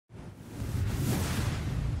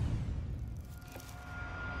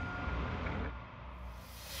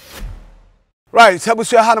Right,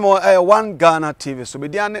 Sabusu Hanamo one Ghana TV. So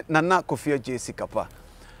mediane nana kofia JC Kapa.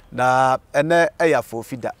 Na ene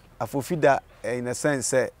afofida in a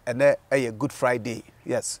sense ene Good Friday.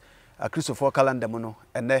 Yes. A Christopher calendar mono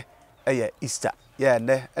ene Easter. Yeah,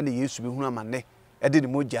 ene used to be huna mane. Edi ni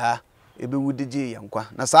moja ebe wudiji yankwa.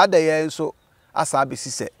 Na saada ye so asa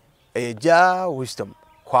abesi se JAH Wisdom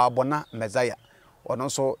kwa abona Messiah. Ono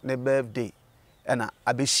so ne birthday ena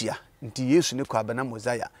abeshia. Nti Yesu ne kwa abana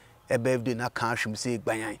Messiah. A birthday na kan hwem say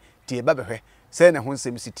gbanyan tie ba behwe say ne ho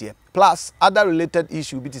nsem sitie plus other related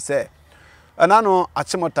issue bi to say ana no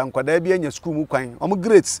Achimota nkwada bi anya school mu kwan omo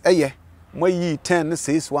grades mo yi 10 ne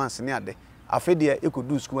 6 once ne ade afede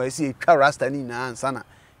ekodu school I see twa rasta ni na ansa na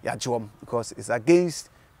ya jewom because it's against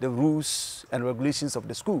the rules and regulations of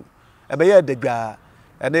the school ebe ye de gba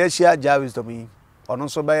and ye share JAH Wisdom ono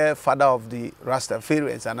so be father of the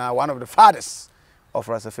Rastafarians and one of the fathers of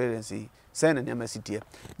Rastafarians. Send an MSCT.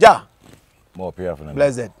 Ja. More powerful.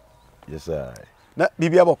 Blessed. Yes, sir. Na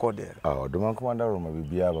Bibia Boko there. Oh, the man commander room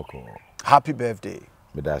Bibia Boko. Happy birthday.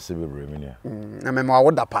 Me da se bebre me nia. Na me ma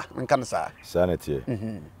woda pa, nka sa. Sanity.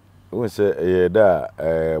 We say da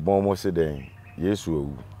mo se den Yesu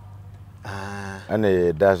owu.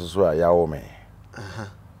 Ana da so a yawo me.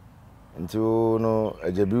 Nti no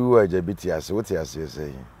ajabiti ase wote ase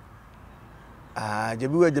sei.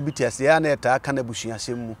 Ajabiti ase ya na eta aka na busuya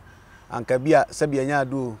semu. Anka bia sabia nya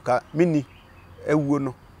do ka mini ewuo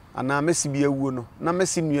no ana mesi bia ewuo no na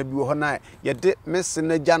mesi nua bi wo ho na ye de mesi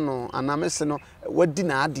na gya no ana mesi no wadi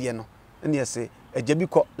na ade no ene yese ajabi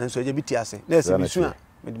kɔ na nso ajabi ti ase na yese bisu a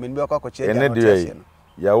me bi akɔkye ya no ase no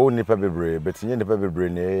ya wo nipa bebre betinye nipa bebre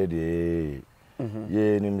na de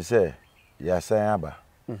ye nim se ya san aba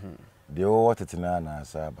de wo tetena na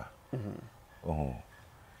asa aba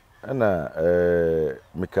ana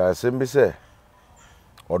mika sembi se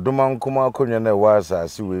Oduma nkuma akonya na wasa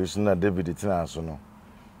asi we su na David tina so no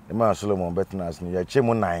e ma Solomon betna so ya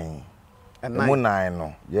chemu 9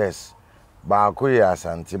 no yes ba ko ye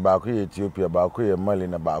Asante ba ko ye Ethiopia ba ko ye Mali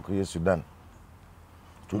na ba ko ye Sudan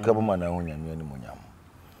tuka bo mana ho nyame ani monyam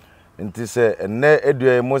nti se enne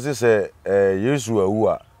edua Moses se Yesu awu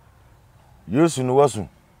a Yesu no wasu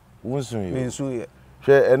wunsu ye nsu ye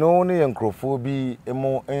hwe eno ne ye nkrofo bi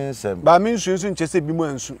emo ensem ba mi nsu nchese bi mo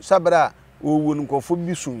ansu sabra owo nkofo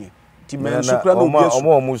bi sunye ti mensu kra na obi asu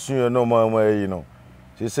omo sunye no ma yi no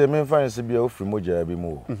se me fan se bia ofri moja bi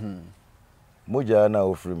mo moja na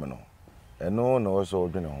ofri me no eno na wo so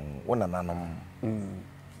odwene ho wona nanom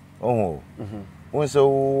won se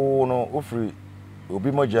wo no ofri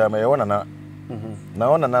obi moja ma ye wona na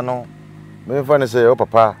wona nano me fan se yo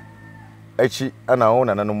papa achi ana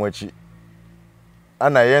wona nanom achi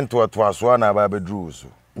ana ye nto aso ana ba bedru so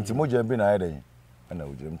nti moja bi na ayeden ana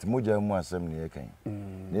ujem ti moja mu asem ne yekan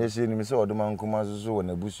na yesi ni se odoma nkoma so wo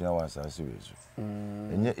na busua wa asase wezu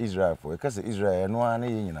enye Israel for ekase Israel eno an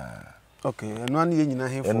ye nyina okay eno an ye nyina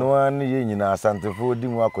hefo eno an ye nyina asantefo di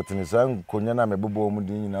mu akotene san konya na mebobo mu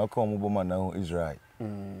di nyina aka mu boma na Israel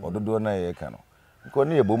ododo na ye ka no nko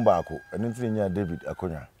ne ye bomba ako eno ntini nya David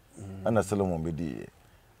akonya ana Solomon bedi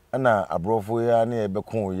ana abrofo ya na ye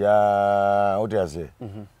bekon ya odiase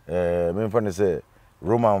me mfa ne se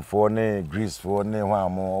Roman for ne Greece for ne ho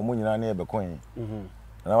amo omo nyina na ebekon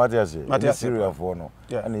na what you say Syria for no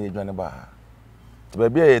na ye dwane ba to ba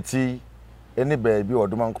bia yeti eni ba bi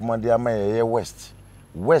odoma nkomande ama ye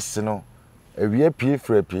west no awie pie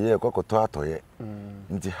fra pie ye kokoto atoye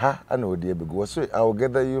nti ha ana odi ebego so I will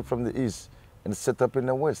gather you from the east and set up in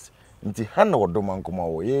the west nti ha na odoma nkoma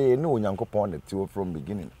wo ye ne onyankopon na ti from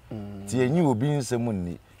beginning ti enyi obi nsem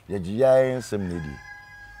nni ye giya nsem ne di.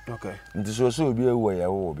 Okay. Nti so obi ewu ya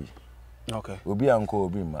wo obi. Okay. Obi anko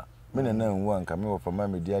obi ma. Me na nwu anka me wo fama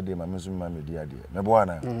me dia de ma me so ma me dia de. Me bo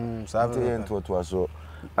ana. Sabe nto aso.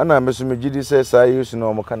 Ana me so me gidi say Yesu na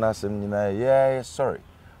omo kana asem nyina yeah sorry.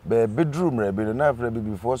 Be bedroom re be na afra be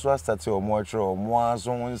before so start o mo atwere o mo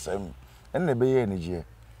aso nsem. Enne be ye enije.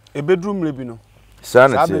 E bedroom re bi no.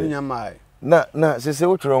 Sabe nyama. Na se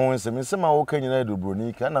wo twere ho nsem a wo ka nyina do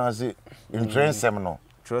broni ka na se intrensem no.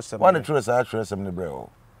 One twere sa twere sem ne bre o.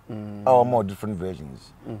 Our more different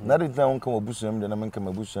versions. Not that I come a busham, then I come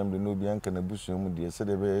a busham, the Nubian can a busham, the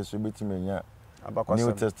Sedebe, so betimenia,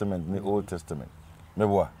 New Testament, the Old Testament.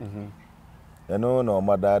 Meboa. And no,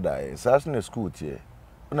 my dad, I assassin a school here.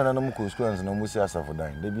 When I know school and no Musa for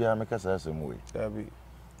dying, they be a make us some way.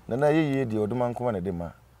 Then I ye the old man come on a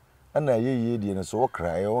dema, and I ye the and so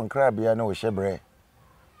cry, or cry be I know a shebre.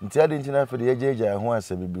 Until I didn't know for the JAH who I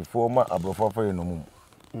said before my abroad for no moon.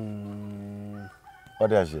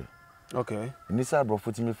 What is it? Okay. Nisa bro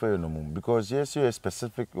footing me for no mum because yes you a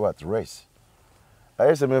specific what race.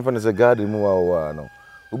 I say me for the God mu wa no.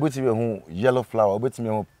 obetimi hu yellow flower, obetimi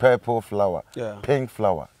hu purple flower, pink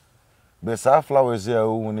flower. But sa flowers here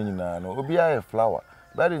wo ni nyina no obi a flower.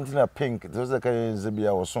 But in pink, those are kind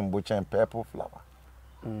zebia or some butch and purple flower.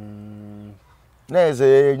 Na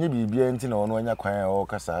eze nye bibia nti na ono anya kwan o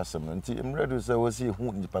kasa asem nti emredu se wo si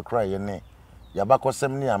hu nipa kra ye ne ya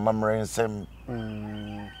bakosem ne amamre nsem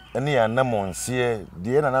ene ya namonse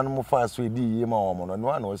de na nanom fa so edi ye ma omo no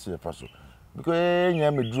no na wo si fa so because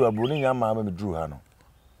nya meduru abro ne nya ma meduru ha no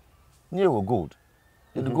nye wo gold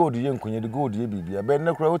ye gold ye nkonye de gold ye bibia be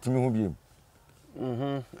ne kra wotimi hu biem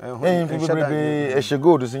e she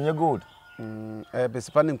gold so nye gold be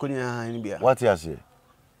spanning nkonye ha ni bia what you say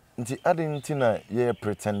nti adenti na ye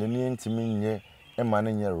pretend ni ntimi nye ema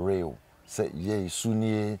na nye real se ye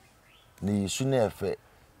sunie ni suni efe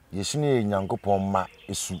ye suni nyankopon ma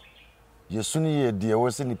esu ye suni ye de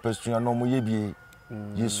wo se ni pasua no mo ye bie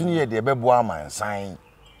ye suni ye de bebo amansan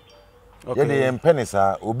ye de ye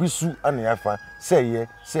mpenisa obi su ane afa se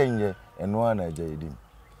nye eno ana agya yedim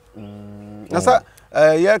asa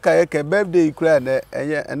ye ka birthday kura na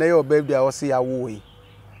ene your birthday a wo se ya wo yi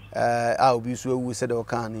a obi so awu se de o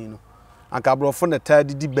kan ni no anka brofo na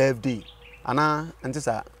tadi di birthday ana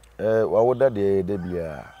ntisa wa woda de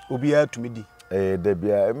bia obi atumi di de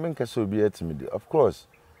bia emenka so obi atumi di of course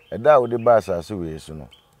da wo de ba asase we so no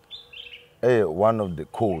one of the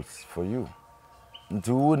codes for you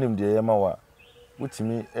nti wo nim de yema wa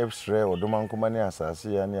wutimi extra odomankoma ne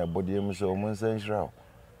asase ya ne abode em so mo nsan hira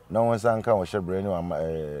na won san kan wo hyebre ni wa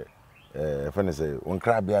fene say won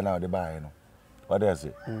kra bia na wo de ba no what does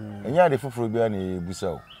it enya de foforo bia na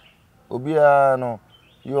ebusa obia no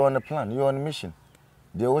you on a plan, you on a mission.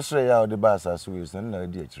 They also say how the bus as we is na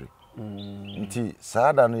di akire. Nti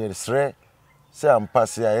saada no ye sre se ampa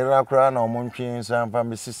se ayra kra na omontwen so ampa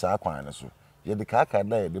mesi saa kwan ne so. Ye de kaka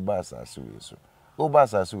da ye de bus as we so. O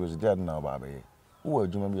bus as we so dey na ba ba ye. Wo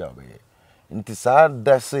adwuma bia ba ye. Nti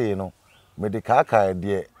saada se no me de kaka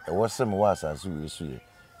de e wo se me was as we so ye.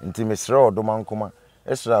 Nti me sre odomankoma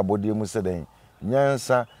esra abodie mu se den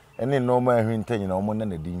nyansa ene normal ahwintanyi na omo na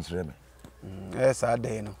na di nsre me. Esa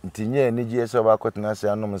dey no ntinye ni gie so ba kwetena se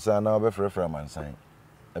anom sa na obefrefra mansan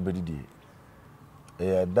abedidi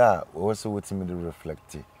da wo so wotimi de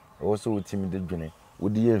reflect wo so wotimi de dwene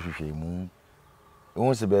wodi ye hwehwe mu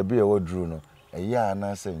wo se ba bia woduru no eya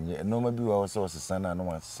na se nye noma bi wo so sesa na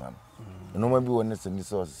no asesa no noma bi wo ne se ni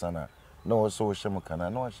so sesa na wo so wo hyem kana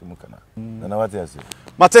na wo hyem kana na wate ase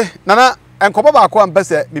mate nana enkoba ba ko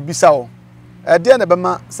ampese bibisa wo de na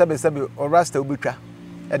bema sebe o rasta obetwa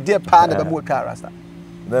de pa na bema otwa rasta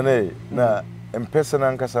na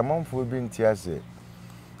empesana nkasa manfo bi ntiase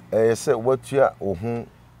se watua ohun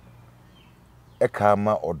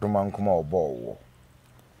ekama odomankoma obo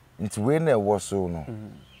nti we na ewo so no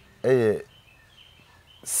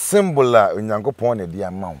symbol a onyankopon ne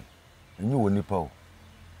dia mawo nyi woni pa o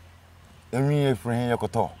enwi efren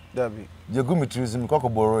yekoto dabi yegumitrism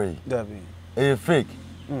kokoboro yi dabi fake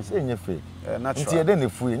say nye fake natural nti ede ne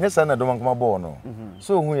fuye nye sa na odomankoma bo no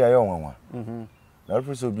so ohun ya ye onwanwa na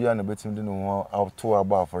refuse obi a na betim de no ho auto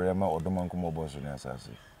agba afore ma odomankoma obo so ne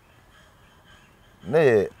asase na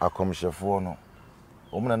ye akomhyefo no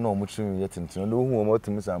omuna na omutrim yetintin no hu omo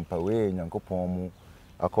otim sampa we nyankopon mu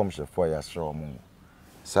akomhyefo ya sre omo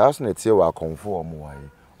saas na tie wa akomfo omo waye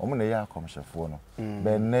omo na ye akomhyefo no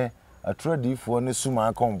benne atradifo ne suma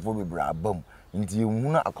akomfo bebra abam nti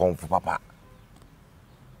ehunu akomfo papa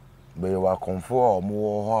be wa akomfo omo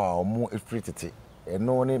ho omo efritete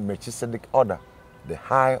eno ne Melchizedek order the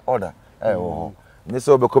high order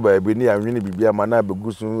nyeso obeko ba ebi ni anwene bibia ma na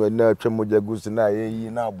begusu na atwamoja gusu na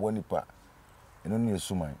yeyi na abo nipa eno ne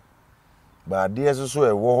esuman ba de eso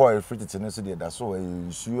ewo ho efritete ne so de da so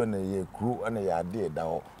nsuo na ye kru na ya de da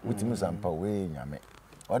ho wutimi sampa we nyame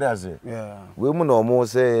odaze we mu na omo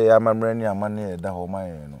se amamre ni amane da ho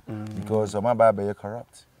man no because o ma ba be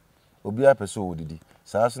corrupt obi apeso odidi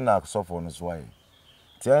saaso na sofo no so aye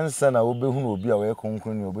tiansa na obehu obi a we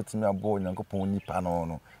konkon ni obetimi abo nyankopon nipa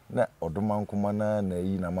no na odomankoma na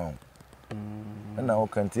yi na mawo na o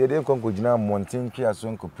kantie de konko gina mountain twa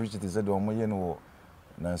so nko preach it said o moye no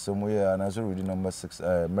na so moye na so read number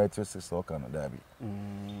 6 Matthew 6 o kan da bi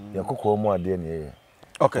ya kokko mu ade ne ye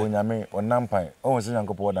okay onyame onampan o se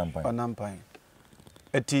nyankopon odampan onampan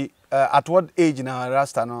eti at what age na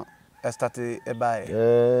rasta no started e buy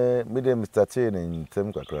me dem started in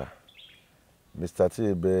tem kakra me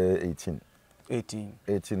started be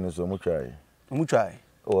 18 no so mo try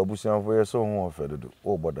o abusianfo ye so ho ofe dodo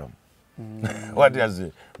o bodam what does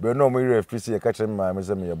it be no mo ire fisi e ka kire ma me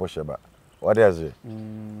se me ye bosheba what does it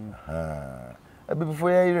abi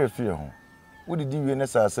before ye ire fi ho wo didi wie na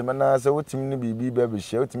sase me na se wotimi ni bibi ba be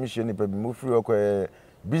hia wotimi hia ni pa bi mo firi okọ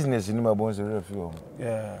business ni ma bon se refi o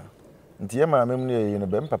yeah nti ye ma mem ne ye no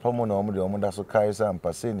be papa mo na o mo de o mo da so kai sa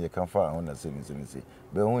ampa se ne kan fa ho na se ni se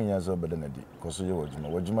be ho nya so be da na di ko so ye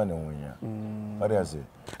wajuma na ho nya what I say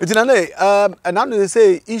it na and now they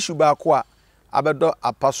say issue ba ko a abedo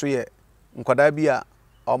apaso ye nkoda bi a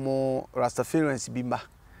omo Rastafarians bi ma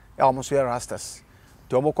ya omo so ye rastas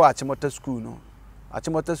ti omo ko Achimota School no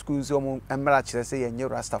Achimota School so omo emra kire say ye nye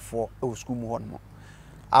rastafo e school mu hon mo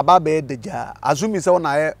ababe de JAH azumi say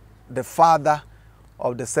na the father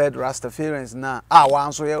of the said Rastafarians na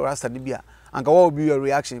wan so ye rasta ni bia anka what will be your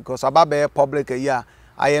reaction because ababe public here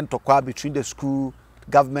I entokwa between the school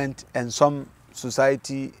government and some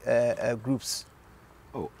society groups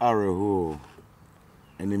oh areho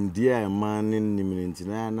enim dia man nim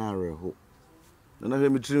ntina na areho na he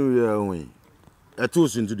mitrim wi ahun eto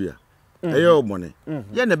suntu dia eye obone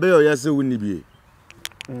ye na be yo ya se woni bie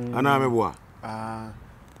ana me boa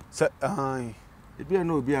se ebia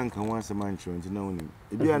na obi anka wan se man chiro ntina woni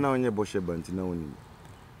ebia na onye boshe ba ntina woni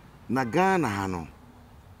na Ghana ha no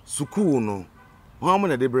sukuu no ho mo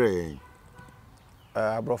na de bre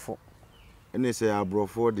abrofo ene say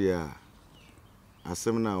abrofo dia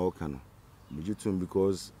asem na o ka no bijitum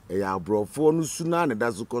because abrofo no suna na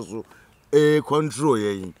da zukoso control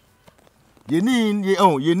ye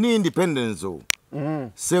ni independence o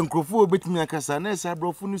senkrofo obetimi akasa na say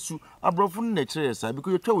abrofo no su abrofo no na kire sa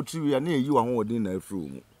because you twa otiri ya na yi wa ho odin na afro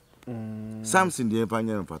mu Samson die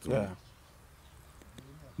panya mpato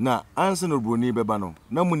na anse no broni beba no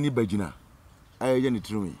na munni bagina aye ni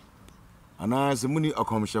tirumi ana se muni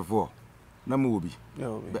akomshefo na mu obi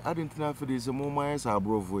be adentina for this mo man sa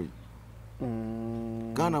abrofo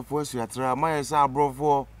Ghana for su atra man sa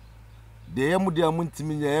abrofo de yemu de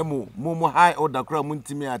amuntimi nya yemu mo high order kra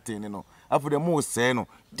muntimi atene no afu de mo se no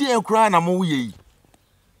de kra na mo ye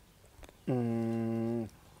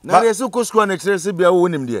na re se ko school na kire se bia wo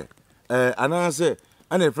nim de ana se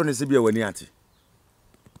ana friend se bia wani ate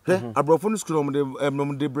abrofo no school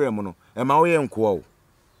mo de bre mo no e ma wo ye nko o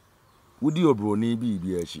wudi obroni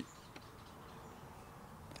bi achi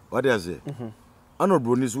what does it ano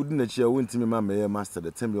broni so wudi na chi a wontimi ma me master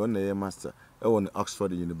the time on na master e won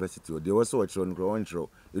Oxford University o de wo so wo chiro no won chiro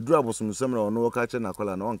eduru abosom sem na ono wo ka che na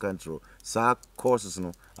kwala na won kan chiro sa courses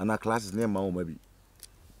no ana classes na ma wo ma bi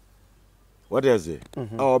what does it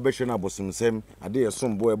o be hwe na abosom sem ade ye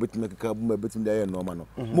som boy betime kaka bu ma betime da ye no ma no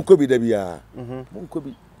mukobi da bia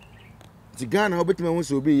mukobi ti Ghana obetime won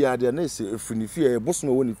se obi ya de na se efuni fie bosom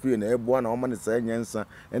woni fie na ebo na o ma ne sa nyansa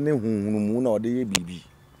ene hunhunu na o de ye bibi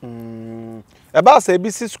eba se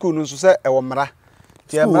bi si school no so se e wo mra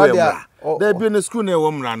ti e mra dia there be na school na e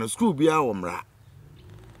wo mra no school bia wo mra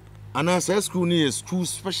ana se school ni e school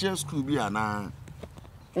special school bia na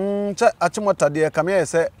che Achimota de kame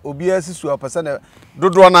se obi asisu opese na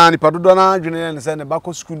dodo na nipa dodo na adwene ne se ne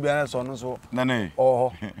bako school bia na so no so na ne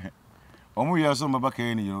oho omu ya so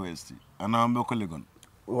mabaka ni university ana mbe ko Legon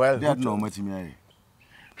well that no matimi aye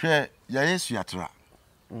hwe ya yesu atra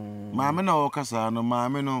maame na o kasa no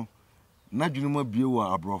maame no na dwunuma bie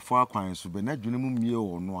wa abrofo akwan so be na dwunuma mie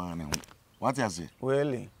wo no ane ho what you say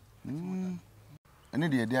really ene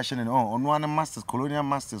de ahye ne ono ane masters colonial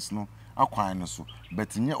masters no akwan no so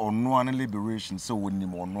but nye ono ane liberation so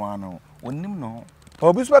wonim ono ane wonim no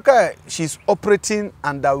Obiswaka, she's operating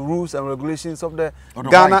under rules and regulations of the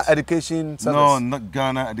Ghana rights. Education Service. No, not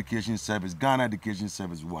Ghana Education Service. Ghana Education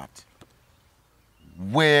Service what?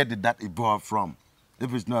 Where did that evolve from?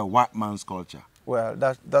 If it's not a white man's culture. Well,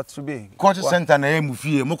 that should be. Culture center na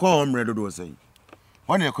emufie moko homre do say.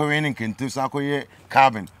 When you come in Kentu sakoye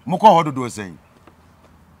cabin, moko hodo do say.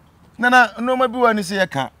 Nana no mabi wani say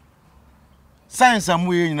ka. Science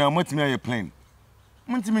amwe nyina matimi aye plane.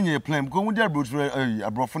 Muntimi nye plan because we dey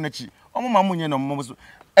abrofo na chi omo mamunye no mo so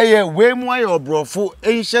eye we mu aye obrofo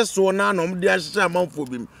enhye so na no mo dey ahye amanfo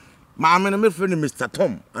bim maame no me friend Mr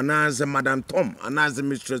Tom anaze Madam Tom anaze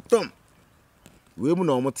Mr Tom we mu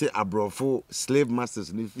na omo te abrofo slave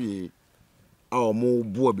masters ni fie a omo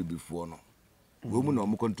bo bibifo no we mu na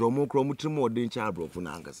omo control mo kro mo trimo odin cha abrofo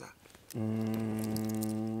na angasa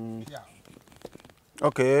yeah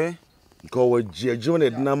okay ko we jejone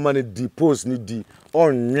na mane di post ni di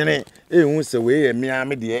onwene ehun se we ye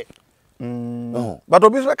miame de but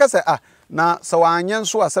Obiswaka say na so wanyen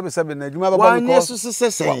so asebe na adwuma baba because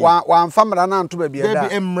wa famra na nto ba bia da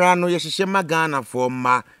be emra no ye hihye ma Ghana for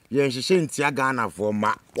ma ye hihye ntia Ghana for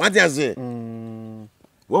ma what you say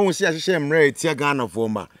won si hihye emra etia Ghana for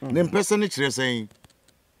ma ne mpese ne kire sen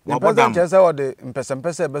wa bodam kire say o de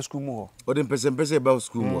mpese be school mu ho o de mpese be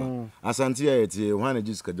school mu asante ya etie hwan na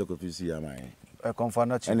jiska jokofisi ya man confirm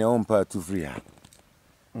na chi ene on pa tu free ha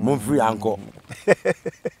Mon free uncle.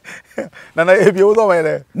 Nana ebi o do we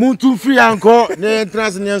there. Mon too free uncle. Ne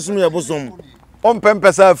entrance ne nsum ye bosom. On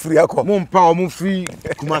pempesa free akọ. Mon pa o mon free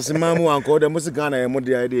Kumasi mamu uncle. De musi Ghana ye mo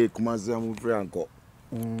de Kumasi mon free uncle.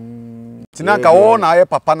 Tinanka wo na aye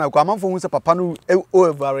papa na kwa amanfo hu se papa no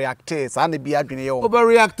overreact sa na bi adwene ye wo.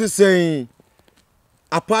 Overreact saying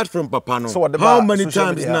apart from papa no. So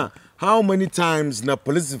How many times na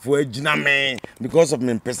police for gina me because of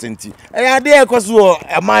my percentage. Eh ade cause wo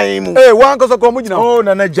amai mu. Eh wan cause ko mu gina. Oh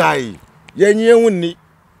na jai. Yenye hunni.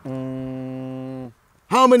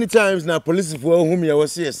 How many times na police for whom you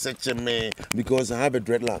was here search me because I have a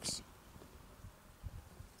dreadlocks.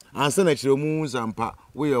 Answer na chiro mu zampa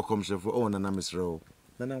we your commission for oh na misro.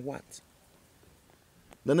 Nana what?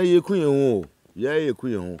 Nana ye kun ye ho. Ye kun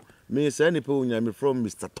ye ho. Me say ni pe unya from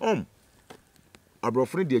Mr. Tom.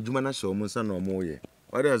 Abrofre de adwuma na show mo nsa na omo ye.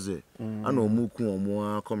 What does it? Ana omo ku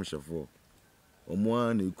omo a commission for.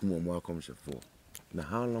 Omo na eku omo a commission for. Now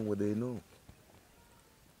how long would they know?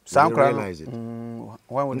 Sound realize it.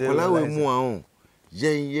 When would they realize it? Mo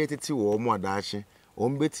ye tete wo omo adache.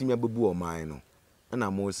 Omo betimi abebu oman no. Na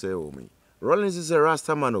mo say o me. Rollins is a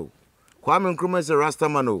Rasta man o. Kwame Nkrumah is a Rasta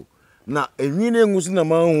man o. Na enwine ngusu na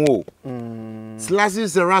man ho. Selassie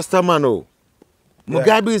is a Rasta man o.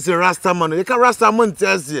 Mugabe is a Rasta man. You can Rasta man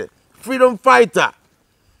tells you. Freedom fighter.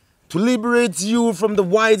 To liberate you from the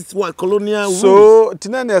white colonial rules. So,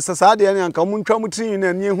 tinane sasade ani anka muntwa mutiri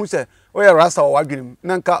na nie hu se o ya Rasta o wadwene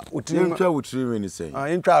na nka utiri ntwa wutiri ni say.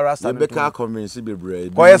 Ntwa Rasta. You beka convince bebre.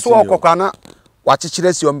 Ko yeso okokwa na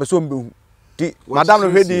wachichire si ombe so mbehu. Di madam no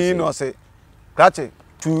hwedi no say. Krache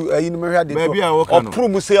to yin me hwade to. Opru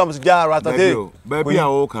mu say am JAH Rasta dey. Baby a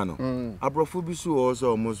wo ka no. Abrofo bi so o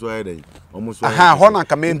so omo so ayden. Omo so. Aha ho na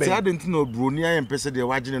ka membe. Nti ade ntino broni aye mpese de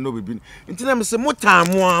wagene no bebi. Nti na me se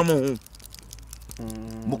motamu amu.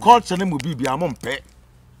 Mo culture ne mo bibi am mpe.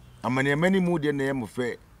 Amane mani mu de na ye mo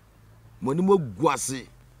fe. Mo ni mo guase.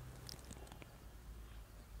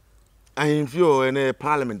 Ahimfio ene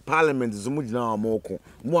parliament zo mu gina amoko.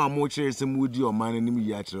 Mo amo kire se mu di o man ni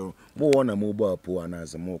mi ya kire. Mo wona mo ba po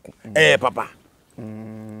anase moko. Papa.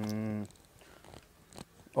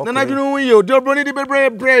 Okay. Nana junu yo dobroni di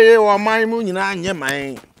bebre o man mu nyina anye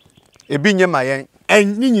man. Ebi nye mayen.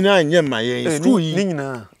 Ni nyina anye mayen. School yi. Ni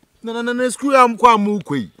nyina. Na school am kwa mu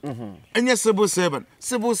kwei. Enye civil servant.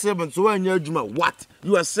 Civil servant so anya adwuma. What?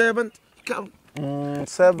 You are servant?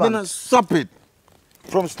 Servant. Then stop it.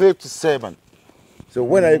 From slave to servant. So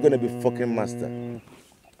when are you going to be fucking master?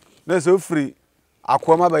 That's so free.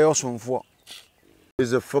 Akwama by your sonfo.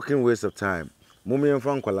 It's a fucking waste of time. Mummy and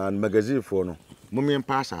Frankola magazine for no. Mummy and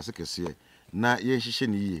Pasha as I can see. Na ye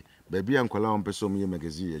shishini, baby and Kola on Peso me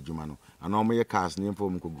magazine, Jumano, and all my cars name for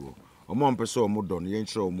Mukugo. O mon Peso Mudon,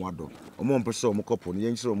 Yencho Mwado, o mon Peso Mukopon,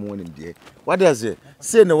 Yencho Morning dear. What does it?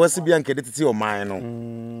 Say no was to be uncredited or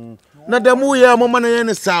mine. Na the muya momana yen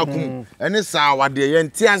sakum, and it's our dear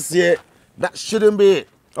yen that shouldn't be.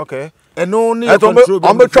 Okay. And only I'm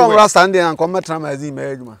a trying Rasta and come at Ramazzi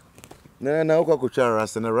Majma. No, Cocuchar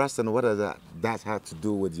Rasta and Rasta, and what does that have to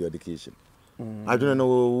do with your education? I don't know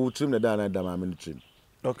who trim the down at the mammy trim.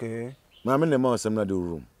 Okay. Mammy, the mouse, I'm not the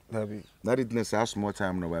room. That it necessary more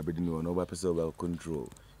time no I didn't know no episode about control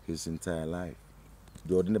his entire life.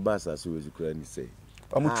 The ordinary bass as you could say.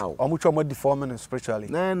 How much more deforming spiritually?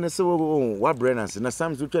 No, so what brain and say,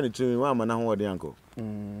 some to try to train one man how the uncle.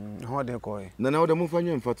 How they call it? No, the move on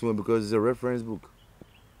you in Fatima because it's a reference book.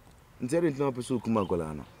 Until it's not pursue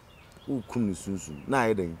Kumakolano. Who come soon?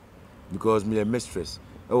 Nah, because me a mistress.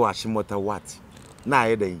 Oh, Achimota what?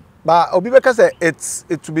 Nah, but Obibeka said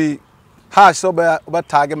it to be harsh so about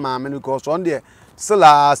target mama because on there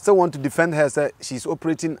still want to defend her say she's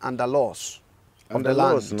operating under laws. Under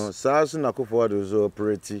laws, no. SARS na Akufo-Addo is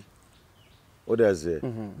operating. What does it?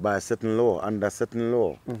 By a certain law, under certain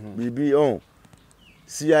law. BB on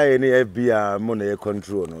CIA and FBI money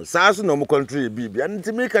control. No, SARS no more country BB. And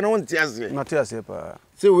to make an own tears. Not tears, pa.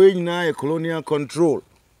 So we now a colonial control.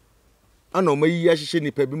 I know my yashi ni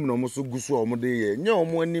pebim no musu gusu omode. Nyo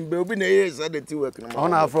mo ni be obi na yes adeti work na.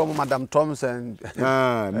 On from Madam Thompson.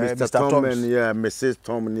 Mr. Tom and yeah, Mrs.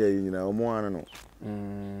 Tom near you know omo ana no.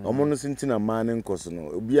 Omo no sintina man nkoso no.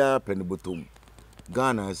 Obia pene botom.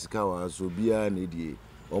 Ghana sika wa so obia na die.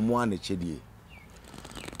 Omo ana chedie.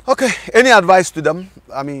 Okay, any advice to them?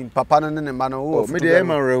 I mean, Papa and Mano. Oh, me dey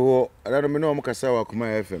man reho. I don't know omo kasa wa kuma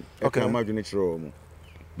FM. Okay, am adwene chiro omo.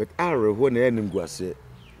 But I reho na enim guase.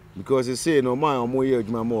 Because they say no man omo ye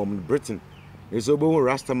adwuma mo Britain. It's obo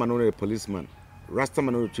Rastaman or a policeman.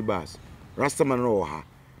 Rastaman or chibas. Rastaman or ha.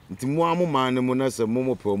 Nti mo amu man mo na se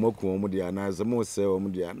mo po mo ku omo dia na se mo se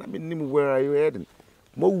omo dia. Na me nim where are you heading?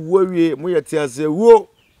 Mo worry mo ye tia se wo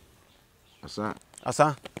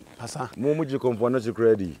asa mo mu ji komfo no se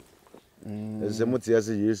credit ese mo ti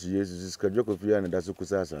ase yesu skadwo kofia ne da so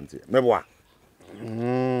kusa asante meboa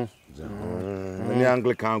ni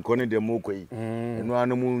Anglican ko ne de mo koi eno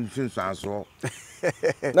anu mu nsunsan so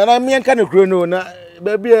na mien ka ne kuro no na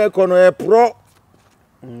ba bia e kono e pro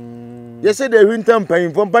yese de winter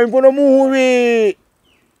panfo no mu huwi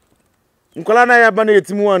nkola na ya ba na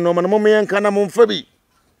yetimu an no ma no mien ka na mo mfa bi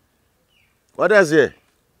what does it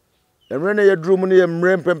emre na ye duru mu ne ye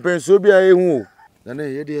mre pempen so bia ehu na na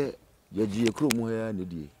ye de ye ji kuro mu ha ne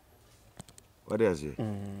die what does it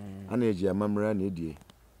ana ye ji amamra na die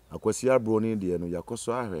akwasi abro ne die no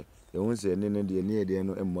yakoso ahwe ye hu se ne die ne die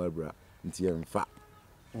no emmo abra nti ye mfa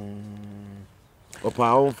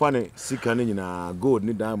opa on fa ne sika ne nyina gold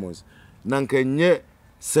ne diamonds na nkenye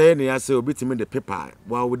say ne ya say obitimi de paper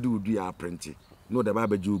wa wodi udu ya print no da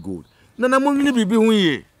ba ju gold na mo nwini bibi hu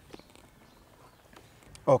ye.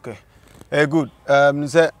 Okay. Good.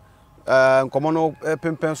 Say nkomo no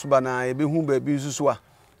pempen so ba na e be hu ba bi susu a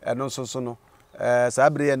eno so no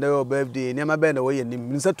sabre and your birthday near my band away and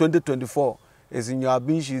 2024 is in your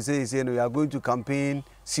ambition. She says you are going to campaign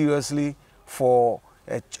seriously for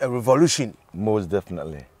a revolution. Most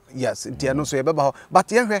definitely. Yes,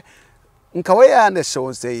 but yeah, nkawaya and the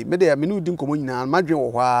show say me dey me no di nkomo nyina madwen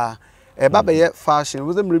wo hwa e ba be fashion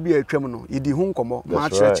was them be atwam no ye di hu nkomo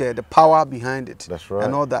match the power behind it. That's right.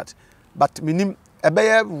 And all that. But minim e be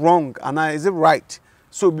wrong and is it right?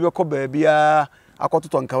 So be ko ba bia akoto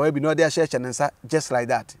tonkawa bi no dey share chenensa just like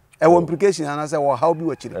that. E wo implication and say well how be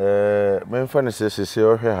what you me fa ne say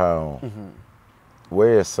o hwe ha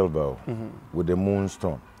where silver with the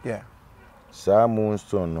moonstone. Yeah. Sa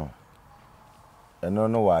moonstone no. Eno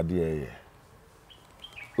no wa de ye.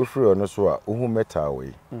 Ofri ono so a ohu metal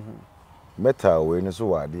we. Metal we no so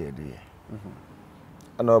wa de de.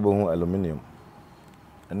 Ana obo hu aluminium.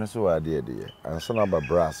 Eno so wa de de. Anso na ba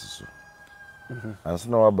brass so. Anso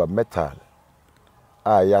na wa ba metal.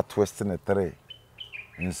 Ya twist ne three.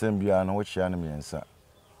 Nsem bia na wo chia na miensa.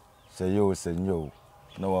 Say yo say nyo.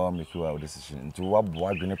 No wa make you decision nti wa bo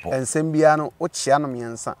adwene po ensem bia no wo chia no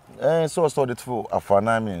miensa so the two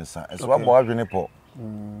afana miensa so wa bo adwene po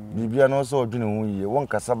bibia no so adwene hu yie won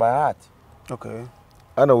kasa by heart. Okay.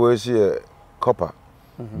 Ana we see copper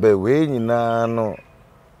be we nyina no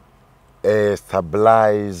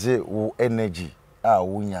stabilize wo energy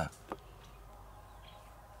wunya.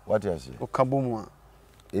 What you say o kabomu a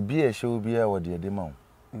ebi e hye obi a wo de de ma wo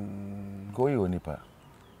ko yi onipa.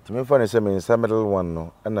 To me find say middle one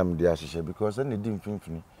no and I'm the ashisha because I need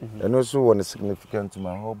infinity and also one is significant to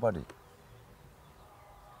my whole body.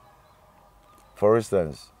 For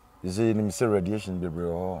instance, you say you say radiation be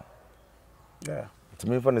bro. Yeah. To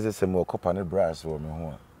me find say more copper and brass or me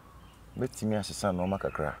ho. Meti me asesa no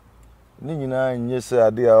makakra. Ni nyina nye say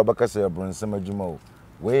ade a obaka say bronsam adwuma o.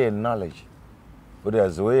 We knowledge. But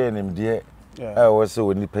as we nim de I was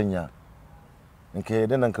so ni panya. Nke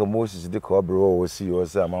den nka Moses de ko bro wo si o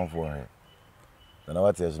say amanfo he na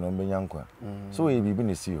what is no menya nkwa so we bibi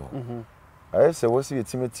ne si ho I say wo si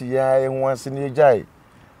Timothy ya ho ase ne jai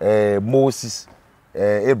Moses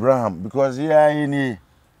Abraham because ya ni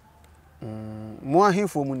mo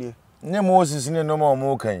ahefo mu ne Moses ne no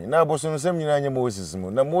mo kan na boso nsem nyina nya Moses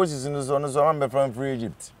mu na Moses no so am be from free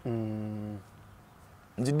Egypt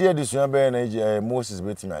nti dia de sua be na Moses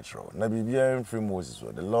beti natural na bibia free Moses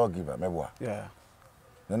the law giver meboa. Yeah.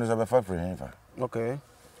 Then it's about free him. Okay.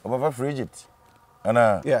 About free Egypt.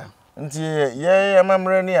 Ana. Yeah. Nti ye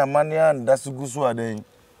amamre ni amania ndasu gusu aden.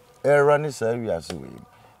 Era ni sa wi ase we.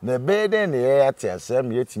 Na be den ye ate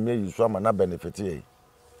asem ye time yusu ama na benefit ye.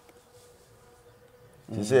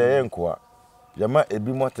 Ti say ye nkoa. Yama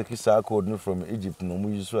ebi mo take sa code no from Egypt no mu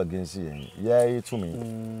yusu against ye. Yeah to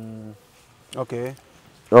me. Okay.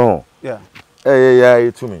 Oh. Yeah.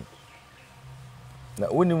 Yeah to me. Na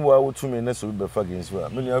wonim wa wotumi na so be fa against wa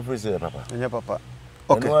me no free say papa enya papa.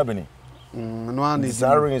 Okay. No abeni no an is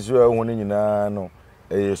rings you won nyina no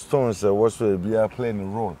stones was so be playing a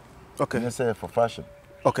role. Okay. You say for fashion.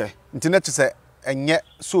 Okay. Internet say enye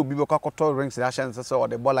so bi be kwakoto rings na chance say or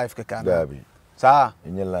the ball life keka na. Dabi. Sa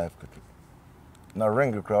enye life keka. Na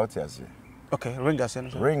ring crowd ya say. Okay, ring as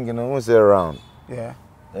ring no say around. Yeah.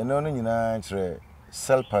 And no nyina kire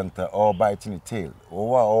serpent or biting the tail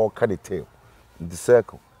or cut the tail. The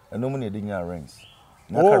circle and no money didn't rings.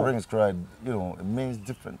 Naka rings cried, it means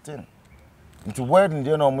different thing. Into wedding,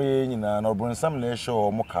 you know, me in an urban some show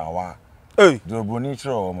or mokawa. Hey, the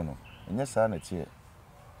bonicho or mono. And yes, I net here.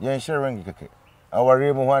 Yen sharing cake. Our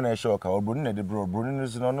Remo one show, our Brunne, the bro, Brunin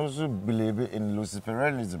is no believe in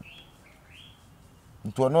Luciferianism.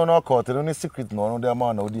 Nto no court no secret no the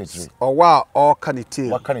man na odi akire. Or wa or can it tell?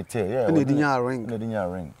 What can it tell? Yeah. Ne dinya ring. Ne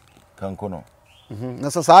dinya ring. Kanko no. Na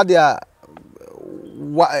so sa dia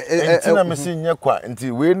wa entina me sin nye kwa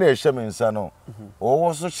nti we na ehye me nsa no.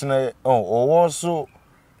 Owo so chine owo so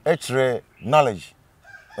ekire knowledge.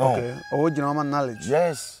 Okay. Owo gina ma knowledge.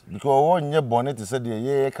 Yes, because owo nye bone te say de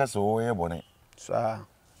ye kasa owo ye bone. Sa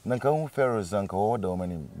Na kan hu pharaohs anka owo da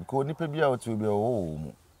omani because nipa bia otu bia owo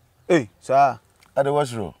mu. Sa Ade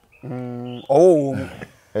wasro. Owo mu.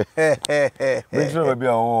 Bintro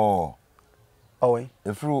bia owo. Owe.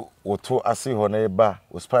 Efru oto ase ho na eba,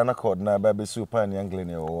 o spinal cord na ba be su pan yangle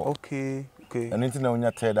ne owo. Okay. And nti na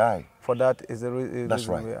onya third eye. For that is the reason. That's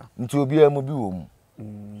right. Nti obi amu bi wo mu.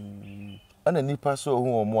 Ana nipa so hu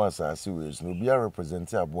omo asase we no obi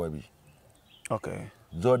represent aboa bi. Okay.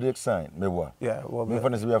 Zodiac sign mebwa. Yeah, well, me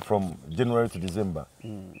fun is from January to December.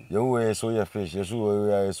 You we so your fish, you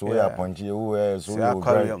so your punchy, you we so your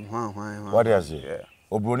aquarium. What is it? Yeah.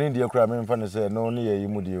 Obroni dia kra me fun say no ne ye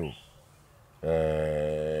mu dia o.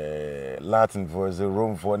 Latin for the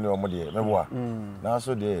Rome for no mo dia mebwa. Na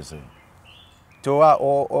so dia say. To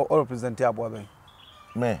or represent aboa ben.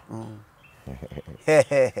 Me.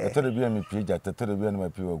 Tell be me pija, tell be me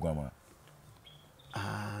pi ogwama.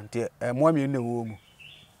 Nti mo mi ne wo mu.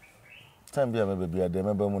 Time bia me bia de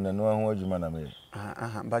me ba mu na no ho adwuma na me.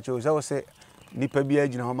 But you say nipa bia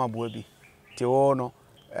gina ho maboa bi. Ti wo no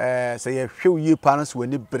say ye hwe yi pa no so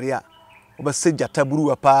wani bere a oba se jata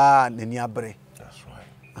buru pa nani abere. That's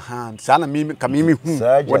right. Sana mi ka mi hu.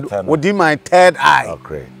 What do my third eye?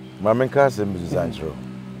 Okay. Ma men ka se mi zanchro.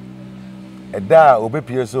 Eda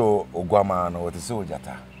obepie so ogwama no wote se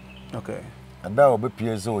ojata. Okay. Eda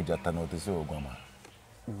obepie so ojata no wote se ogwama.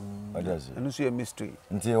 What does it? And you see a mystery.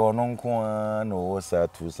 Nti ono nko na wo sa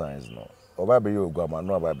two signs no. Oba be yo ogwama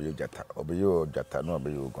no oba be yo jata. Oba yo jata no oba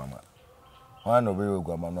yo ogwama. One oba yo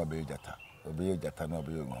ogwama no oba yo jata. Oba yo jata no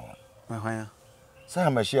oba yo ogwama. Hwan? Say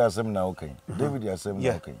Hamashia asem na okay. David asem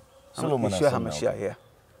na okay. Solomon asem na. Hamashia here.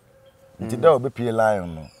 Nti da obepie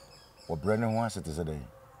lion no. Obrane ho asete se dey.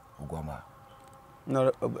 Ogwama.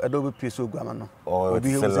 No, adobe piece of grammar no. Or it's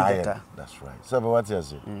a lion. That's right. So what you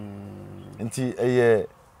say? Nti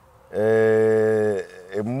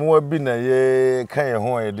mo bi na ye kan ye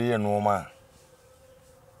ho e de no ma.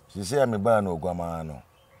 She say me ba na ogwama no.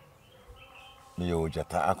 Me ye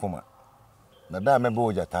ojata akoma. Na da me ba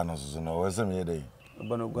ojata no so no we say me ye dey.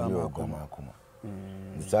 Ba na ogwama akoma.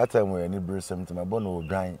 That time we any bring something my bon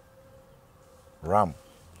odwan ram.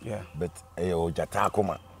 Yeah. But ojata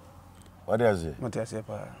akoma. What is it? What I say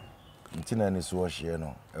pa. Ntina ni so hye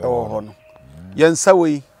no. Oh no. Yensa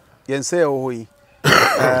we, yensa wo yi.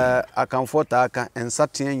 Akamfo ta aka ensa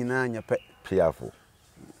tean nyina anya pe. Piafo.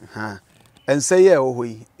 Ensa ye wo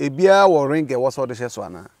yi. Ebia wo ring e wo so de hye so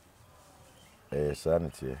ana.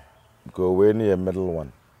 Sanity. Go we ni a middle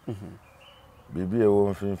one. Bibi e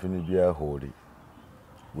wo mfinfini bia holy.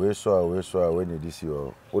 We so we ni this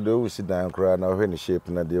yo. O de we sit down kra na hwe ni shape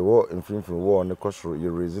na de wo mfinfini wo ne kosoro you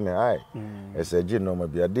raising high. Esaji no ma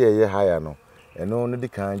bia de ye higher no. Eno no de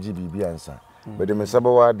kan ji bibi ansa. But the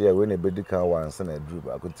mesabawa de we ne bedi kan wa ansa na dru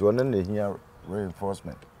ba. Kuti won na hia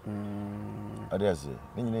reinforcement. Adese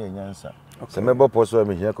ni nyina ye nyansa. Se mebo poso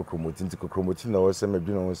me hia kokromoti nti kokromoti na wo se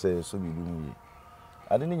medwene wo se so bibi mu yi.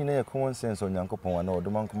 Ade ni nyina ye common sense onyankopon wa na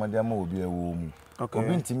odoma nkomade ama obi awu mu.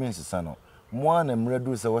 Obi ntimi nsesa no. Mo na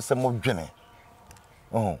mredu se wo se modwene.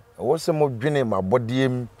 Wo se modwene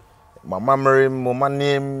mabodiem mamamre mo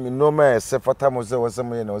manem no ma se fata mo se wo se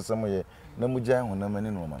mo ye na wo se mo ye na mugya ho na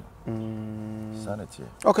mani no ma no. Sanity.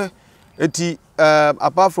 Okay. Eti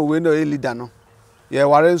apart from we no leader no. Ye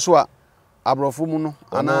ware nso a abrofo mu no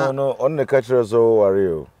ana no on the catcher so ware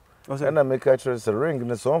o. And I make catcher a ring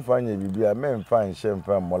na so fanya bibia men fan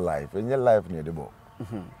shempa mo life. Enye life ne de bo.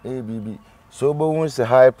 ABB. So bo won say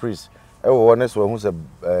high priest honest one who's a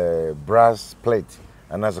brass plate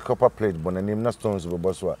and as a copper plate but the name na stones bo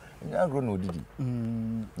boso nya agro no didi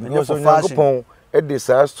because Agyapong e de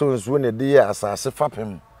stones when e dey asase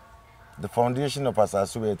fapem the foundation of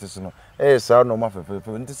asase we it is no sa no ma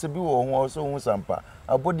fefe nti se bi wo ho so hu sampa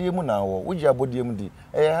abodie mu na wo uji abodie mu di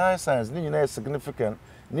high science ni nyina significant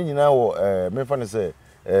ni nyina wo me fa ne say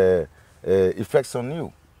effects on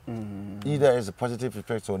you either is a positive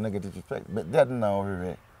effect or negative effect but that now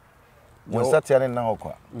we when Saturday na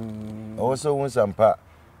hokwa also won sampa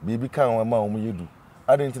bibi kan wa ma omu yedu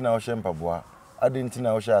adenti na wo hye mpaboa adenti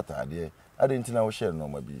na wo hye atade adenti na wo hye no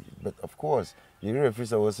ma bi but of course you refuse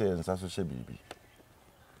to say ensa so hye bibi.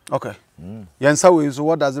 Okay. Yensa we so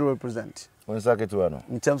what does it represent? When saketu ano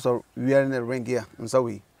in terms of wearing a ring here ensa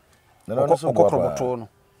we na no so kokromoto no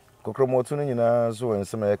kokromoto no nyina so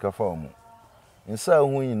ensa ma yeka fa omu nsa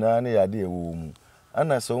hu nyina na ya de ewo mu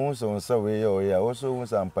ana so hu so nsa we ye ya wo so hu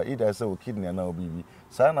sampa ida se wo kidney na obibi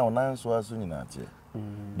sa na onan so aso nyina tie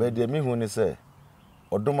but de mi hu ni se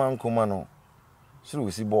odoma nkoma no suru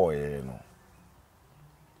we si boy no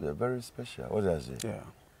they are very special what does it yeah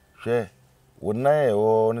share wo na e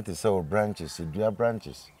wo no te se wo branches dua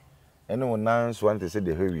branches and wo nan so want to say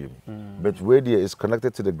the heavy but where there is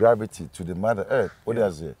connected to the gravity to the mother earth what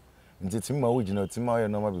does it nti timma wo gina timma ye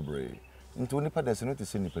no ma bebre nti onipa da se no te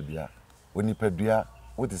se nipa dua onipa dua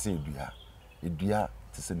wo te se dua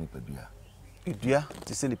te se nipa dua dua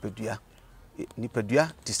te se nipa dua nipa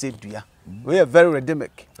dua te se dua we are very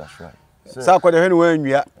rhythmic that's right sa kwa de hwe no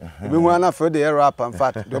anwia ebi hu ana for the rap in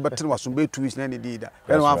fact de betin waso be 2 weeks na ne dida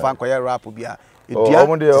hwe no anfa kwa rap bia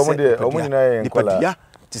dua nyina ye nkola dua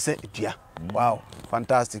te se dua wow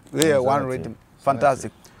fantastic we are one rhythm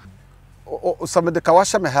fantastic some of the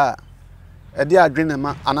kawasha me ha ede adwene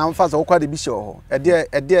ma anamfa za wokwa de bi hye ho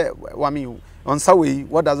ede wami on sawe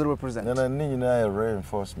what does it represent na nyina ye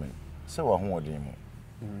reinforcement se wa ho odin mu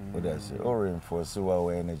what does it or reinforce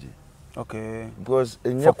our energy okay because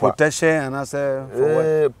for protection and I say for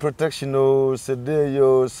what protection o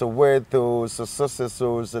sedeyo so weto so success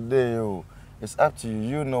o sedeyo it's up to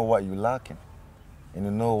you you know what you lacking and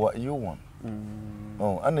you know what you want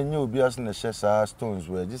oh and then you be asking the share stones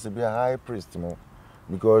were just to be a high priest no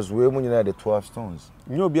because we mun the 12 stones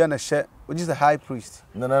you be an share which is a high priest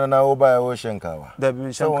no oba o shenkawa that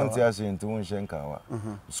be shenkawa won ti ase into won shenkawa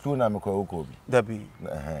school na me kwa okobi that be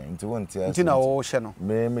into won ti ase into na o she no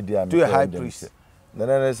me dia me to a high priest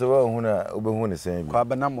na se wa hu na obehu ne sen bi kwa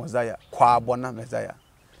bana mozaya kwa abona mezaya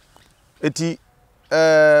eti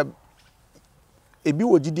ebi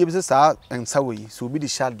wogidie bi se sa ensa we so obi di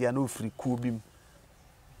shadia na ofiri ku bi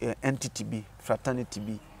entity bi fraternity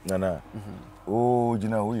bi nana o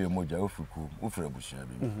jina wo ye moja ofiku ofira bushia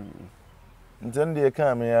bi ntende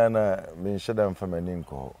ka me ya na me nsheda mfa mani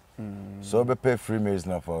nko so be pay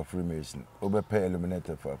freemason for freemason o be pay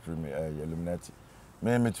illuminator for illuminati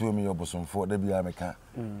me tuo me obosomfo da bia me ka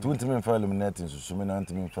tuntimi mfa illuminati nsusume na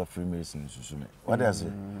ntimi mfa freemason nsusume what does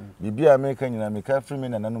it bibia me ka nyina me ka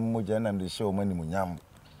freemason nanu moja na de show mani munyam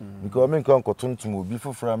because me nko nkotontum obi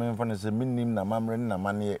fofora me mfa ne se minnim na mamre na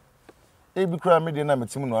mane ebi kra me de na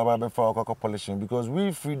metim no aba be fa okoko polishing because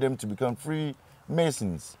we free them to become free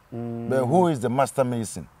masons but who is the master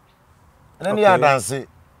mason and then ya dance me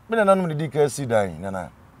na nanu de dika si dan nana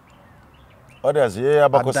others ye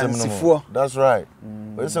abakosem no that's right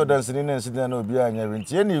we so dance ni na si dan na obi anya rent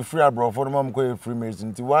ye na free abrofo no mam ko free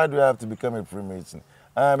mason why do I have to become a free mason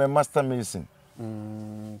I am a master mason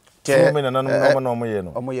so me na nanu no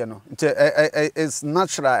omoye no it's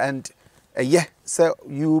natural and yeah so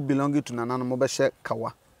you belong to nana no mo be she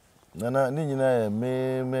kawa nana ni nyina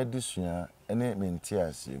me disua ene me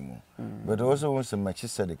ntiase mu but also won some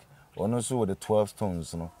Melchizedek ono so with the 12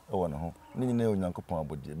 stones no e wona ho ni nyina onyankopon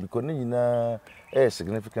abodie because ni nyina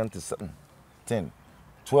significant is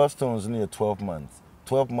 12 stones in 12 months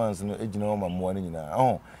no ejina o mammo ni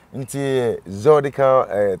nyina nti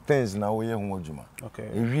zodiacal things na wo ye ho adwuma okay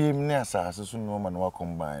ewiem ne asase so no ma no wa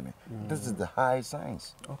combine this is the high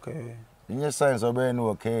science okay in your science obey no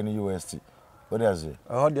okay in UST what does it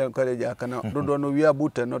I heard your college akana do no we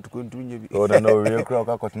about not going to nyebi oh no we crowd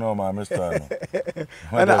ka kotno ma Mr. no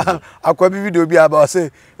and akwa bi video bi about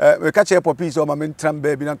say we catch up piece o ma me ntram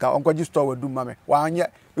ba bi na ka onko ji store wadum ma me wa anye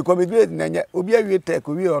because me grade na nye obi awie tech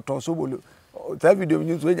obi otoso bolo that video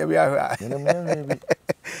mi nso nya bi ahwa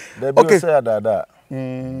there be say dada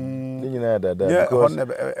nyina dada because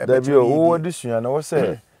there be o disua na wo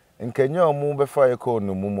say nkanya omu be fa yeko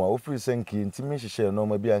no mumu a ofiri senki ntimi hihye no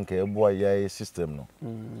ma bia nka eboa yae system no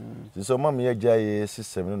so mam ye jaye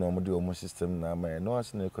system no mo de omu system na ma no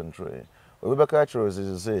as na control obi be ka chiro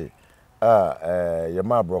say ye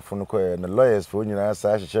ma brofo no ko na lawyers for nyina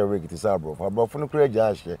sa hihye wegiti sa brofo no kura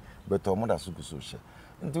ja hihye but omu da su kuso hihye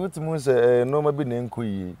nti wetimu se no ma bi na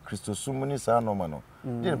enkoyi kristosum ni sa no ma no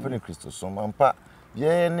je ne kristosum ampa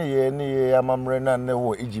ye amamre na ne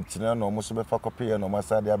wo Egypt na no mo so be fa copy no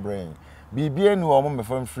masade abrain bibia ni wo mo me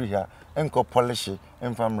fam free ha enko polish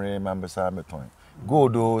enfamre mambesa meton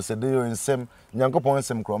gold o se de yo nsem nyankopon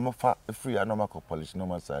nsem kro mo fa free no ma polish no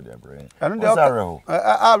masade abrain anu de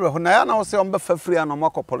areho na ya na wo se o be fa free no ma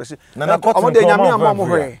polish na o de nyame amamo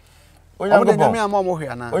hwe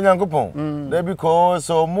Onyankopon they because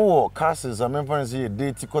so more classes I remember say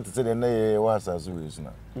date court say na ye was as we is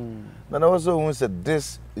now then also who said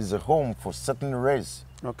this is a home for certain race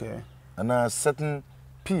okay and certain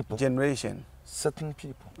people generation certain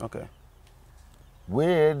people okay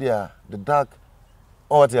where they are the dark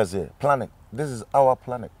what you say planet this is our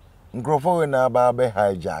planet ngrofo we na ba be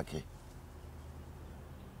hijack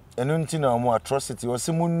eno nti na omo atrocity o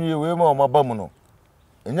se munue we ma omo ba mu no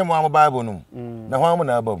enye mo am bible no na ho am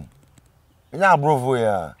na aba mu enya abrovo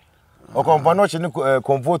ya o kompa no che ne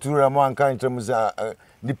comfort rura mo anka ntram za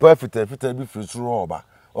ni fita bi firi suru oba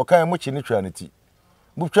o kan mo che ne twa ne ti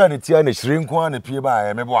bu twa ne ti a na hire nko a na pie ba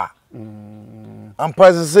ya mebo a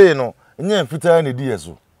ampa se no enya fita ne di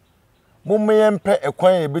yeso mo me mpe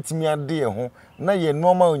ekwan e betimi ade ye ho na ye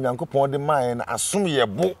normal onyankopon de man na asom ye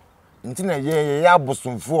bo nti na ye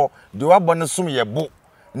abosomfo de wabɔ ne som ye bo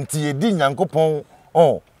nti ye di nyankopon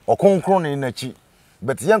okonkron ne nachi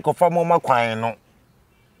but ye nkofa mo makwan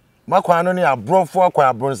no ne abrofo akwan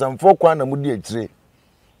abronsamfo kwan na mudi akire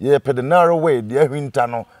ye pede narrow way de ahwinta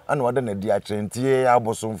no ana wada na di akire nti ye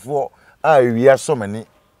abosomfo a ewia somani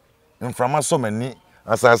mframa somani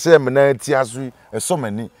asase emena ti asu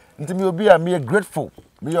esomani nti me obi a me grateful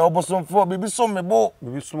me obosomfo bibi som me bo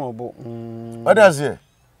what does it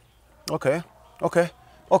okay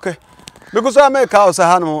because I make house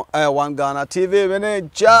hanu one Ghana TV when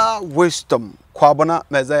JAH Wisdom kwabona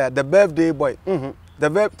Messiah the birthday boy the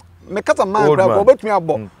me kata man obetumi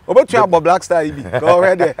abo Black Star ibi go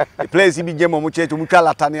ready the place ibi game mo church mu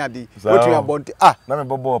twala tane ade obetumi abo na me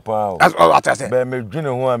bobo pa be me dwene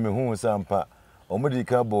ho a me hu sampa omudi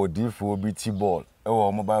ka bo difo bi ti ball e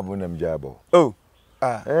wo mo bible na mjabo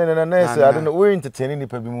na say I don't know we entertaining ni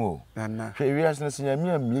pa bi mu o hwe wi asne sinya mi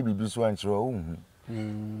amie bibi so ankyere o hu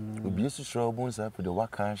obi esu shro bo nsa pe de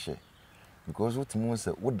waka hye because utimu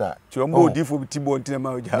say woda chombo difo bi ti ball ntina ma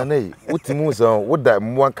oja na utimu say woda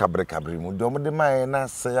mwa kabre mu de omde man na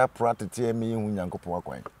say ya pratete me hu nyankopon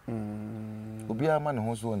akwan obi ama ne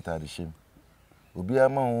ho so ntade shem obi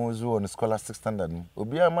ama ho so on scholastic standard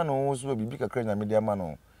obi ama ne ho so bibi kakra nya media ma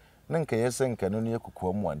no nanka yesenka no ne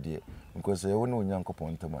yakukuwa mu ade because ye woni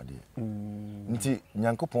onyankopon ntamade nti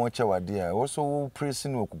nyankopon chawade a wo so praise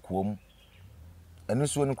no okukuwa mu enu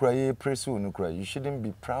so no kra ye praise no kra you shouldn't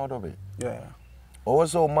be proud of it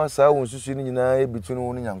also masa won susu ni nyina e between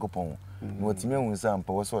woni nyankopon no otime hu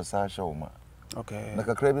sampa wo so sa hye wo ma na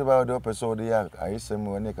kakra bi ba de opeso de ya ayesem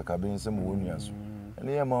woni kakabe nsem wonu aso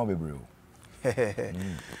ene ye ma bebreo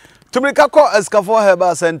Tumrika ko Escafo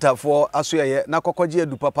Herbal Center for asoye na kokoje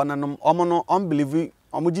edu papa nanom omo no unbelieve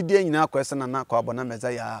omugide nyina akwese na na kwa abona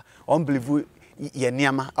Messiah unbelieve ye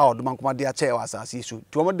niama a odoma nkomade a che wasase isu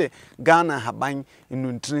to omo de Ghana haban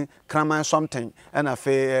inuntri kraman something na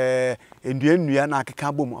fe enduanua na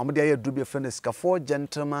akeka bom omo de ayedu be friend Escafo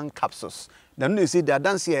gentleman capsules na no say the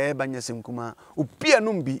dance e banya semkuma opia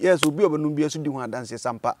no bi yes obi obanum bi asu di ho dance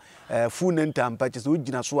sampa fu na ntampa che so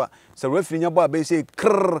gina so a se referee nya bo abe say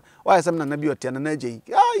krr why sem na bi otia na agye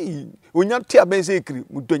ai onya ti abe say kri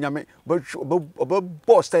mudonyame ba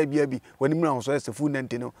boss style bi wani mu na so se fu na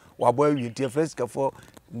ntino wa bo awi ti Escafo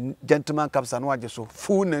gentleman capsules no waje so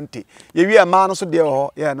fu na nti ye wi ama no so de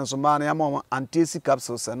ho ye no so ma na ya ma anti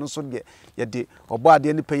capsules no so de ye de obo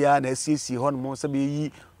ade ni peya na asiesi ho no mo se be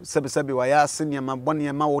yi sebe wa ya ase niam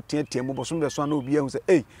bone ma wo tietie mu bosom be so na obi ahu se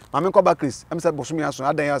eh ma me koba Chris em se bosom ya so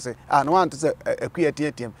adan ya se no want se akuya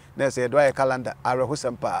tietie na se do ya calendar areho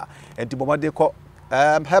sempa enti bomade ko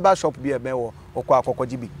herbal shop bi e be wo okọ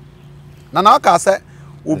akọkọ bi na aka se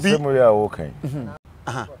obi semu ya wo kan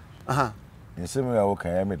aha semu ya wo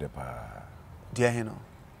kan ya me de pa dia he no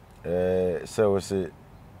se wo se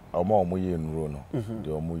omo ye nuro no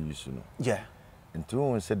de omo yisu no yeah nti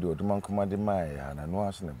won se de oduma nkomade mai ha na no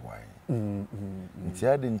aso ne boai nti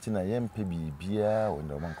ade nti na yempe bibia won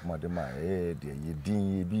de oduma nkomade mai de ye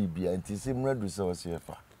din ye bibia nti se mradu se wo se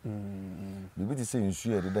fa bibi ti se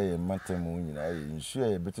nsu ye de da ye matemu nyina ye nsu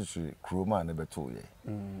ye betu su kroma na betu ye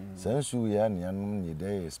se nsu ye ane anum ni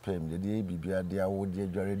de sperm de ye bibia de awo de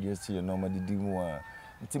adware de se no ma de di mu a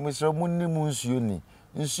nti mesra mu ni mu nsuo ni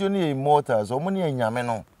ye immortals o mu ni anyame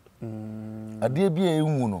no ade bi e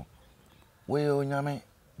hu no we onyame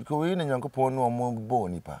because we na nyankopon no omo bo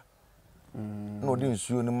nipa no de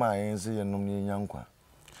nsuo ni ma yen se yenom ni nyankwa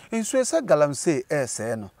nsuo se galamsey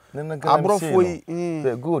se no abrofo yi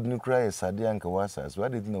the good ni cry sade anka wasas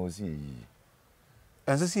what did na osi yi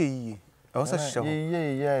ense se yi o sa hyeho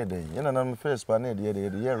ye de yana na first pa na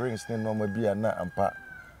de rings ni no ma bia na ampa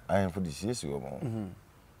ayen for the CS o mo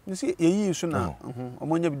you see ye so na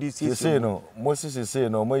omo nya bi di CS say no Moses say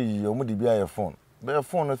no omo yi omo di bia ye phone be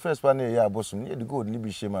phone no first pa na ye abosom ye the good ni bi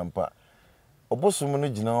shema ampa obosom no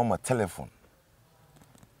gina o ma telephone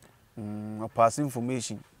pass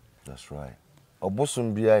information that's right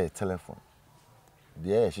obosom bia ye telephone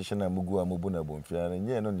dia ye hihye na mugu amobu na bomfia na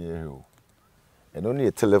nye no ne ye o eno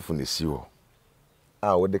ne telephone esi ho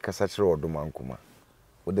a wo de kasa kire odoma nkoma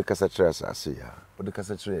wo de kasa kire asase ya wo de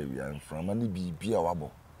kasa kire awia from ani bibia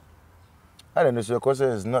wabo I don't know so because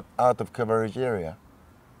it's not out of coverage area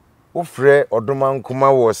wo frɛ odoma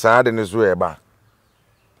nkoma wo saa de ne so eba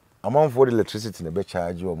amount for the electricity na be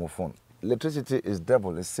charge your phone. Electricity is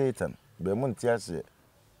devil, is Satan. Be mun tiase.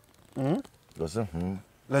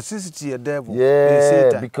 Electricity is devil. Yeah, is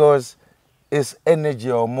Satan. because it's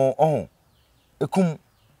energy or more. Oh, ekum.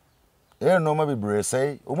 No ma be bre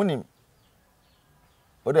say. Omunim.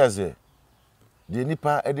 What does it? The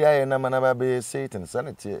nipa edi aye na manaba be Satan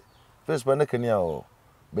sanity. First pa na kania o.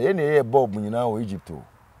 Be ye ne Bob nyina o Egypt o.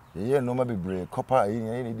 Ye no ma be bre copper ye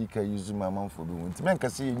ne dika use my man for do. Nti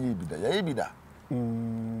menka say ye bi da. Ye bi da.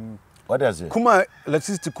 What does it? Kuma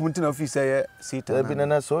electricity community office say Satan. There be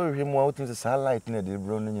na so him out in the light na de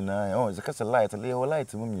bro no nyina. Oh, it's a light,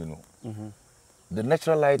 light mum you know. The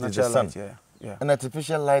natural light is the sun. Light, yeah. An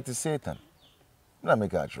artificial light is Satan. Na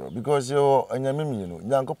make it true because you anyame you know,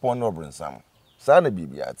 Nyankopon no bring some. Sa na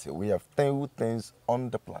bibiate. We have 10 things on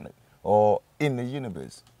the planet or in the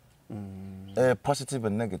universe. Positive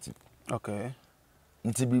and negative. Okay.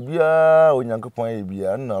 Nti bibia Onyankopon e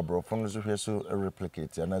bia na abrofo no so hwe so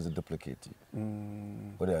replicate and as duplicate.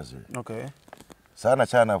 What does it? Okay. Sa na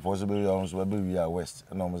China for so be on so be we are west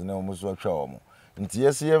na omo na omo so atwa omo. Nti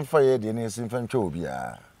yesi yemfa ye de na yesi mfa ntwa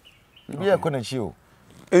obia. Bibia ko na chi o.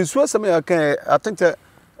 Ensuo some I think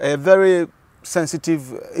a very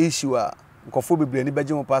sensitive issue nkofo bebre ni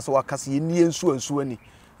beje mo pass wakase ye ni ensuo ni.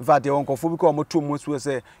 In fact, you nkofo bi ko omo to mo so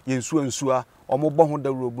say ye ensuo omo bo ho da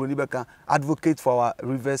robro ni beka advocate for our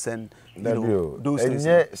rivers and those things.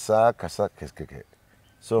 Enye sa kasa keskeke.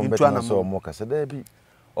 So mbetana so omo kasa da bi.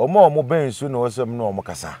 Omo ben ensuo na osem na omo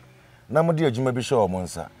kasa. Na mo de adwuma bi show omo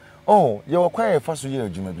nsa. Oh, ye wakwa e fa so ye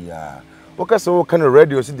adwuma bi ya. Wakasa wo kan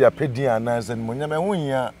radio si de apedi anansa mo nyame ho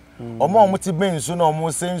nya. Omo ti ben ensuo na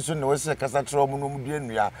omo sensu na wo se kasa tro omo no mu de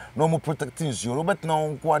nua na omo protect ensuo. Ro bet na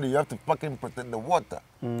onko ade you have to fucking protect the water.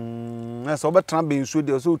 So betra be ensuo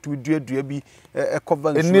de so to dua bi e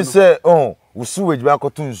cover ensuo. Ni say usu weji ba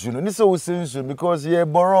koto ensuo no. Ni say wo sensu because ye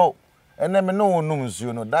borrow ene me no num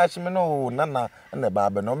ensuo no. Dash me no nana na ba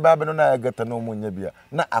be no na agata no mo nya bia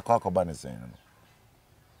na akoba ne sen no.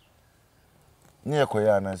 Ni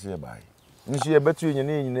ekoya na se ba yi. Ni so ye betu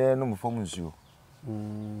nyina no mfom ensuo.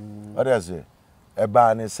 What does it? A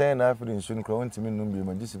ban is saying after the insurance crowd to me no be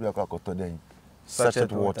my discipline akoto den.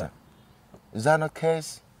 Sachet water. Is that not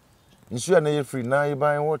case? Insure na free now you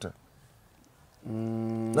buying water.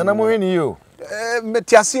 Nana mo hini you.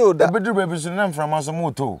 Metiasi o da. Bedru baby so na from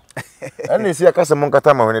asomoto. And they see akasa mon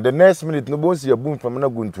kata ma when the next minute no bon see a boom from na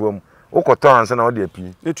guntuom. Okoto ansa na o de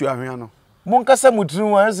api. Etu ahwe no. Mon kasa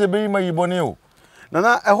mutru an se be ma yibone o.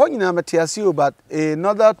 Nana eho nyina metiasi o but in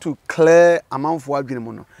order to clear amount for adwene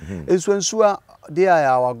mo no. Ensuo they are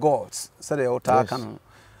our gods. Say the altar kan.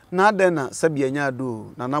 Na den na sabia nya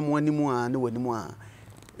do nana mo animu a ne wanimu a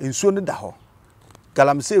ensuo ne da ho.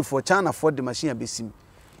 Galamsey for China for the machine abesim.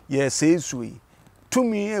 Ye say suyi.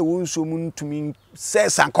 Tumi e wo nsuo mu tumi say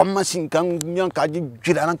sankom machine kan nyanka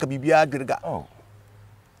dwira nanka bibia dwirga. Oh.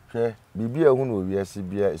 Okay. Bibia hu no wiase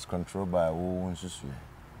bia is controlled by wo nsusu.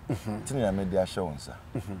 Tini ya media show nsa.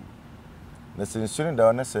 Na sensuring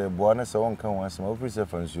da na say bo na say won kan wan asema ofri say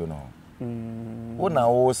fansuo no. Wo na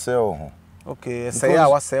wo say ho. Okay, say ya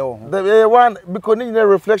wa say ho. The one because ni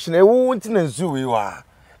reflection e wo nti na nsuo we wa.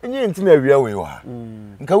 Enye nti na awia we wa.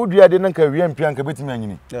 Nka wodua de na nka awia mpia nka betimi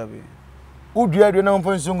anyini. Dabi. Wodua de na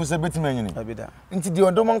mfansuo ngu say betimi anyini. Abida. Nti de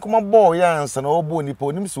odoma nkoma bo ya ansa na obo nipa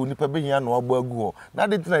onim so nipa behia na obo agu ho. Na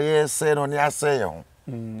de nti na ye say no ne asay ho.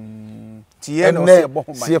 Tie no se bo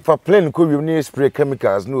ho man. See for plane ko wi ni spray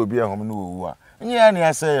chemicals no obi ahom no owu a. Enye ya ne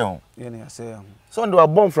asay ho. Ye ne asay ho. So ndo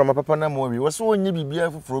abom from a papa na mo wi. Wo so onye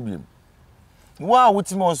bibia fu problem. Wa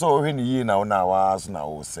wutimi oso ohwe ni yi na wo na wa so na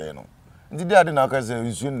wo say no. Nti de ade na ka say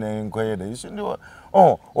nsu na nkoye de. Nsu ndi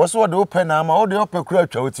wo so de open na ama wo de open kura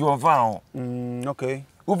atwa oti won fa ho. Okay.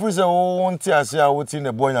 Wo fi say wo nti ase a wo ti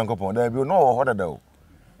na bo Nyankopon da bi no wo ho dada o.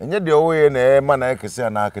 Enye de wo ye na e ma na ekese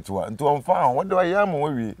na aketewa. Nti won fa ho wo de wa ya ma wo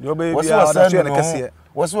wi. Wo so ase na kese.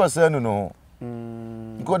 Wo so ase nu no.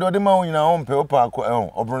 Nko de ma wo nyina on pe opa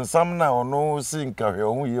akọ obronsam na ono si nka hwe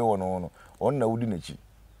ho ye wo no on na wudi na chi.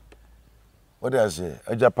 What does it?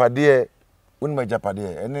 Agyapade unma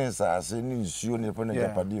agyapade ene sa ase ni nsuo ne fo na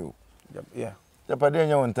agyapade o. Yeah. Agyapade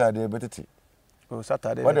nya won tade betete. O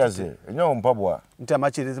Saturday. What does it? Nya won paboa. Nta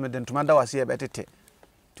ma chi de ntuma da wase e betete.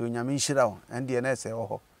 To nyame nhira wo ende na ese wo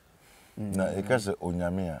ho. Na e ka se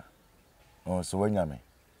onyame a. O so wanyame.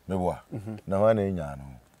 Meboa. Na wa na enya no.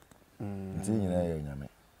 Nti nyina ye nyame.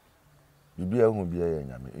 Bibia hu bia ye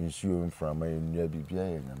nyame. Nsuo mframa enua bibia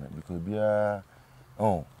ye nyame. Because bia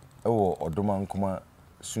ewo odoma nkoma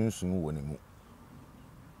sunsun wo ne mu.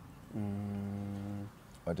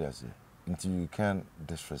 What does it? until you can't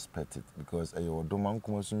disrespect it because your doman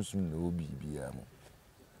kuma sunsum na obi bia mo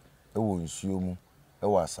ewo nsuo mu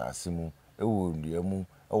ewo asase mu ewo ndua mu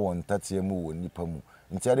ewo ntatie mu wo nipa mu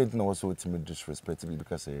nti I didn't know also ultimate disrespect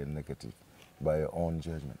because you're negative by your own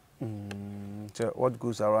judgment. So what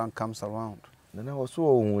goes around comes around. Then I was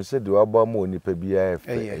so who said you about more nipa bia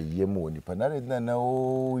a year more nipa na didn't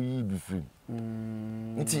know you be free.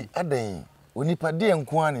 Nti adan onipa de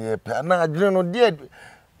nko an ye pe na adwene no de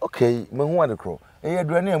okay me hu ade kro e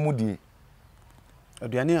aduane amudie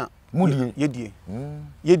aduane a mudie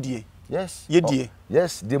yedie yes yedie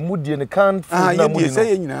yes the mudie ne can food na mudie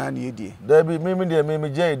say nyina na yedie there be me de me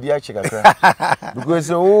je di achi kakra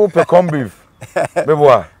because o pe corn beef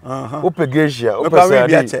beboa o pe geisha o pe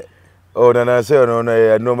sadi oh na say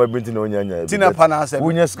no ma binti na onyanya tina pa na say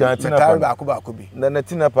unya scan tina pa ba bi na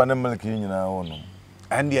tina pa na milk nyina wono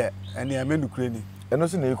and amenu kreni eno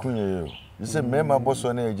se na ekunye yo you say mema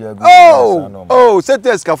boso na eja gu set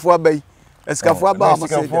escafo abai escafo aba mo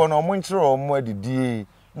say escafo no mo nkyere o mo adidie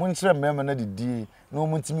mo nkyere mema na didie na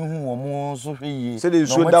mo ntimi hu o mo so hweye se de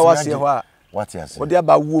so da wase ho a what you say wo de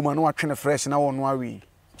aba wuo ma na watwene fresh na wo no awi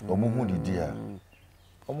o mo hu didie a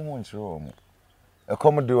o mo hu nkyere o mo e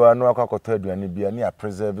come do anu akwakoto aduane bia na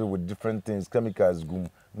preserve with different things chemicals gum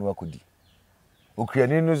no akodi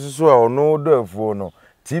okriani no so a ono do afuo no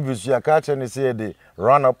TV so ya ka che ne say de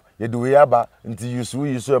run up ye do we aba nti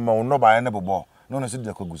yusu ma ono ba ne bobo no no so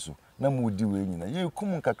de koguso na mu di we nyina ye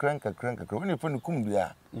kum nkakran woni fa ne kum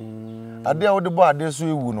dua ade a wo de bo ade so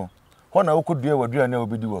ewu no ho na wo kodua wadua na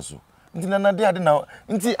obedi wo so nti na de ade na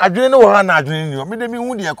nti adwene ne wo ha na adwene ni o me de mi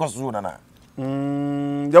hu de ekoso na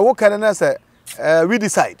ya wo kana na say we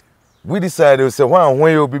decide say hwan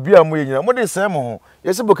ye obibi a mo ye nyina mo de say mo ho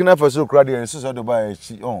ye se Burkina Faso kra de so do ba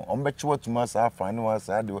chi on be chiwo tuma sa afan ne wa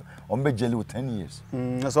sa de on be jeli with 10 years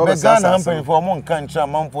so be Ghana hampan for mo nkan kira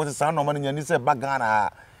manfo se sa no ma nyani se ba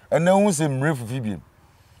Ghana and na hu se mre fufi bi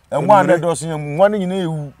enwa na do so nwa ne nyina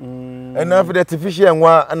ewu and na for the artificial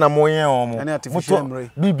enwa na mo yen o mo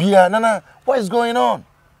bibia nana what is going on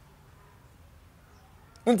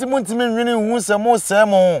intimate nwini hu se mo se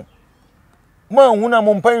mo ma huna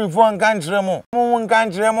mo mpan fo nkan kire mo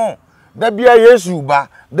nkan kire mo da bia Yesu ba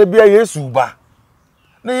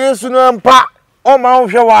na Yesu no mpa o ma wo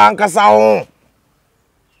hwe wa ankasa ho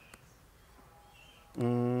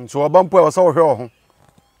so obampo e wo so hwe ho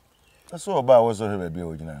so oba wo so hwe ba bia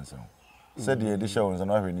ogina nsa se de edi hwe won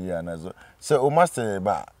na hwe ni ya na so se o master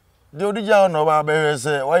ba de odija no ba be hwe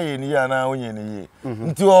se wa ye ni ya na onye ni ye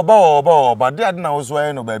nti oba de ade na wo so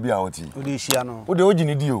aye no ba bia oti odi hia no wo de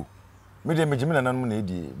ogini di o me de mejimina nan mu na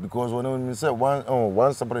edi because when we said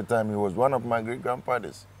one separate time he was one of my great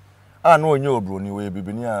grandfathers no onye obroni we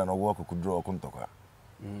bibini a no wo akukudro okuntokwa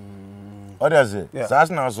others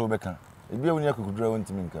say na so beka ebi ewuni akukudro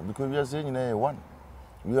wontimi nka because we are saying nyina one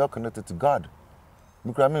we are connected to God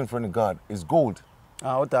because I mean friend God is gold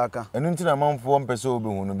otaka enu ntina manfo mpese obi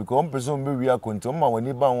hu no because mpese ombe wi akonto ma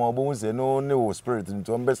wani ba won obo hu se no ne wo spirit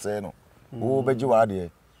nto ombe se no wo beji wa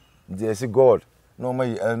de dey say God no ma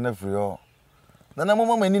na free o na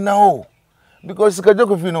mama mani na ho because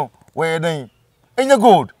kajoko fi no we den enye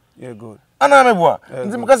gold yeah good ana me boa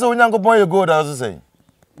nti mkase onyankopon ye gold as say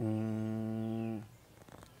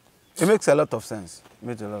it makes a lot of sense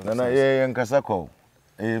na ye nkasa ko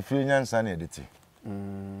e fi nyansa na editi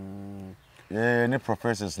ye ni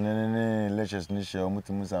professors ni lectures ni share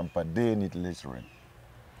mutumu sampa they need lecturing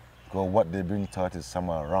because what they've been taught is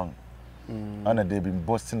somewhere wrong and they've been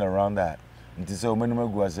busting around that nti se o menuma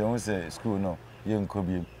gu ase won say school no ye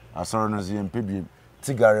nkobiem asoro no ye mpebiem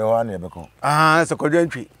tigare ho na ebeko se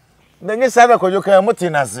kodwantwi na nye sabe kodwo kan muti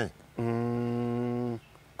na se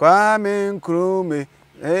kwa me nkrume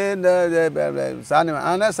sane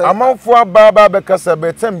anasa amanfo ababa be kasa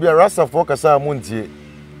be tambia rasafo kasa muntie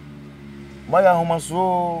maya homa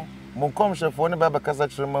so mon komshefo ne baba kasa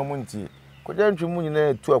chirema muntie kodwantwi mu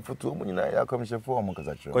nyina tu afuto mu nyina ya komshefo o mon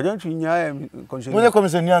kasa chirema kodwantwi nya komshefo mu ne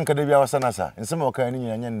komse ni anka de bia wasana sa nsema o kan ni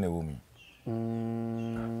nyina nya na womi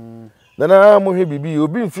nana mo hwe bibi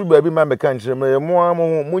obi mfiri ba bi ma meka chirema ye mo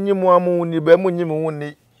amu munyi mo amu ni ba munyi mo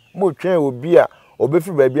ni mo twen obi a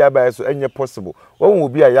obefiri ba bi aba so enye possible won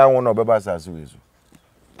obi a ya won na obeba sa so wezu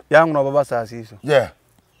ya won na obeba sa so yeah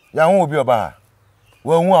ya won obi oba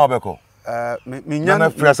won hu a obeko me nya na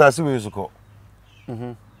free asase wezu ko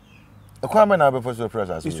ekwa me na be so free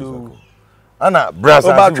asase wezu ko ana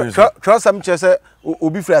brasa asase wezu trust am chese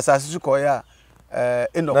obi free asase ko ya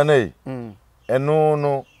eno na nei eno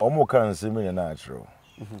no omo kan se me na achiro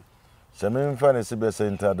Semen fan se be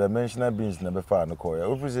interdimensional beings na be fa no ko ya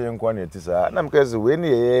ofisi nkwa na etisa na mkase we ne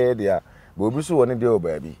ye dia ba obi so woni dia o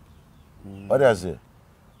ba bi what does it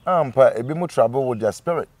ampa ebi mo travel with their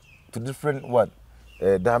spirit to different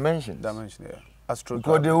dimensions. Yeah. Astral.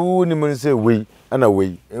 Because the who ni say way and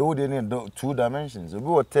away. E who dey need 2 dimensions. Obi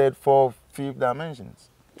what 3rd, 4th, 5th dimensions.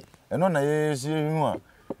 And on na ye see you a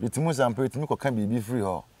yetimu sample yetimu ko kan bibi free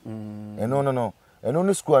ho. No. And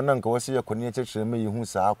on school ananka wo say yakoni chechire me yehu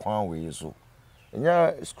saa kwan we so.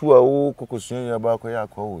 Enya school a wo kokosuan ya ba ko ya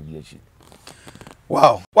kwa wo bi achi.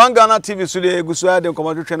 Wow. One Ghana TV studio gusua de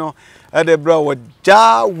komadu channel e de bra wo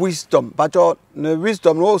JAH Wisdom. Pacho no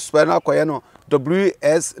wisdom no spell na koye no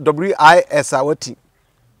WIS awati.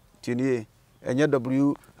 Tini enye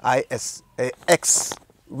WIS X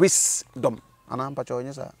wisdom. Ana pacho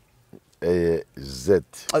onye sa. Z.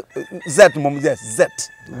 Z mom yes Z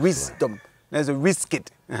wisdom. There's a whiskey.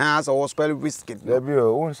 So we spell whiskey. There be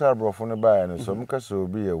one side brofo no buy no so mka so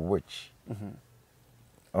be a witch.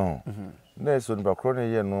 Na so nba kro na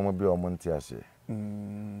ye no mo be omonti ase.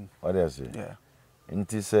 What do you say? Yeah.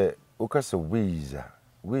 Nti say o ka se ways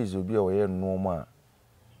obi a ye no ma.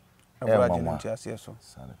 Nti ase so.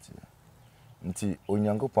 Sanity. Nti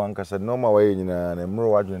onyankopon anka se no ma wa ye nyina na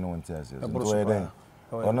mro wadwe no nti ase.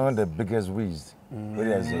 One of the biggest wizards. What do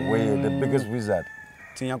you say? We the biggest wizard.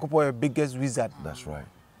 Tinyankopon your biggest wizard. That's right.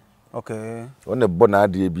 Okay. On the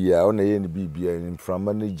bonade bia, on the yen bia in from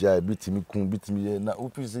manager bitimi kun bitimi na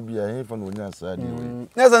opisi bia he fa no nya sa de we.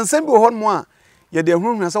 Yes, and same be hon mo a ye de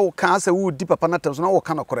hunu na say wo kan say wo di papa na tem so na wo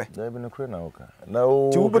kan okore. Da bi no kure na wo kan. Na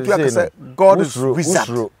o ti wo betu akase God is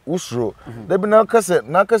wizard. Usro. Da bi na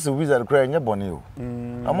kase wizard kure nya bone o.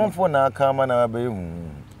 Amonfo na aka ma na ba hu.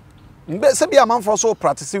 Mbe se bia amonfo so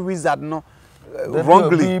practice wizard no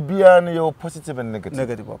wrongly. Bia na your positive and negative.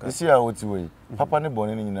 Negative, okay. You see how it's way. Papa ne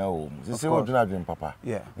bone ni nyina o. You see what do na dream papa.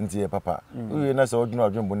 Yeah. Nti ye papa. We na say what do na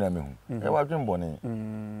dream bone amehu. E wa dream bone.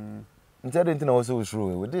 Nti I didn't know also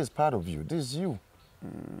usro. This is part of you. This is you.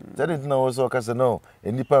 I didn't know also kase no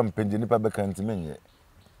enipa mpende nipa beka ntimenye.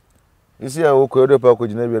 You see how ko do pa ko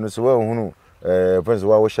gina bia no so wa hunu friends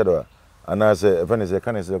wa wo shadow. Ana say friends say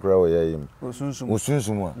kan say kra wo ye yim.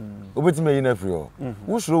 Osunsun a. Obetime yi na free o.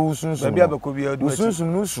 Usro usunsun. Bia beko bia do. Usunsun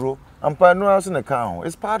no usro. Ampa no house na kan ho.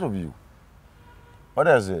 It's part of you. What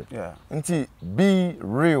is it? Yeah. Nti be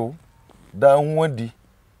real. Da nwadi.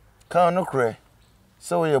 Kan no kra.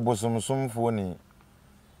 So we bosomsomfo ni.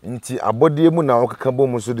 Nti abodie mu na okaka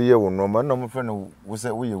bom so de ye wo no ma na mo fe no wo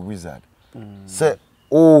say we wizard. Say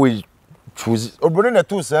we choose obro na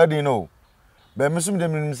to say dey no. Be mesum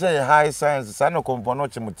dem say high science sa no kompono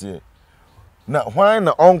chemutie. Na why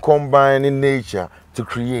na uncombining nature to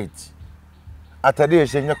create. Atade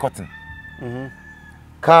she nya cotton.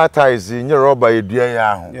 Car ties nya rubber edua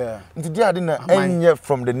ya ho. Nti dia ade na enye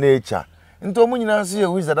from the nature. Nti omu nyina say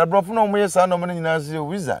wizard abrofo na omu ye sa no mo nyina say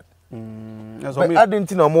wizard. But I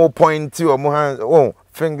didn't know more pointy or more hands,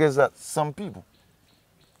 fingers at some people.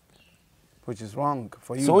 Which is wrong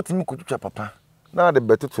for you. So what me could papa? Now the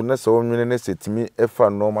better to ness or me say to me if I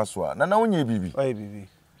know my swa. Na onye bibi. Oy bibi.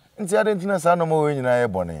 Nti I didn't know say no more when na e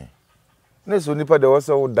bone. Ness onipa de wo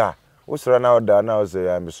say wo da. Wo sra na wo da na wo say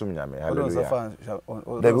am sum nyame. Hallelujah.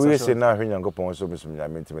 The we say na hwe nyankopon so mesum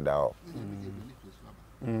nyame ntimi da ho.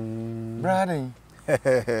 Brother.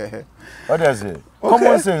 What does it?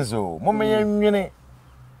 Common sense o. Mama yenwene.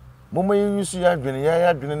 Mama yenyusu ya adwene ya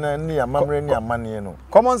adwene na ne ya mamre ne amane no.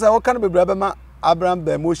 Common sense what can be brother ma Abraham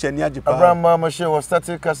be mo hye ni Agyapong. Abraham ma she was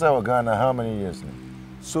started kasa wa Ghana how many years now?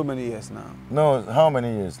 So many years now. No, how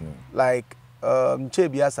many years now? Like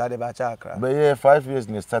Chebi asa de ba cha akra. But yeah, 5 years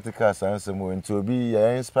in started kasa answer mo into be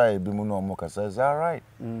ya inspire bi mu no mo kasa. Is that right?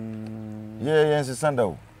 Yeah, yes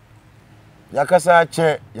sanda. Yakasa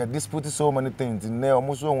che ya dispute so many things in there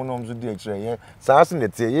almost so no so dey kire ye sa se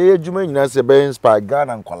nete ye adwuma nyina se be inspire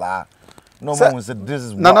Ghana nkola no mo say this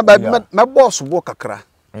is na my boss work akra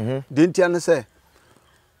dey ntia ne say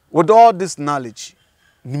with all this knowledge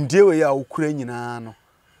nimdie we ya okura nyina no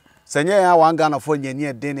senye ya wan Ghana fo nyani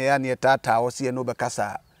e den ya ne tata wo se no be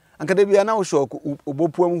kasa anka da bia na wo show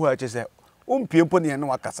obopuam hu a che say umpiempo ne no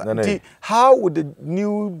wakasa. How would the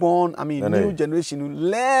newborn, new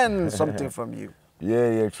generation learn something from you?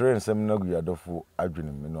 Yeah, train some no good adofo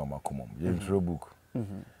adwene me no makomom. Ye intro book.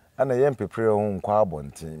 And I am prepare on kwa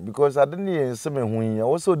bonten because I didn't hear some hu ya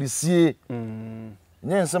also the see.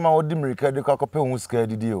 Nyen some odi America de kwakope hu ska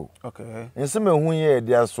didi o. Okay. En some hu ye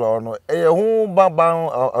de aso no e hu baban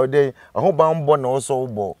ode hu ban bo na also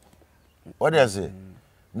bo. What do you say?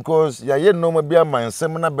 Because ya ye no ma bia man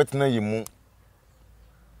sem na betena yimu.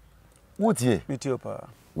 What ye? Metiopa.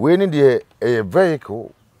 We need a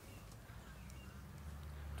vehicle.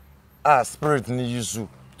 Spirit need you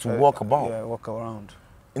to walk about. Yeah, walk around.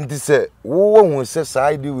 And this who say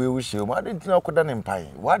side we wish you. I didn't know could done empire.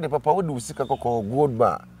 Why the papa would do sick a gold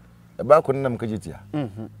bar? ba ko nam kajitia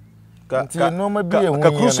ka no ma bi ehu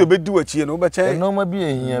ka cruise be di wachi no be chen no ma bi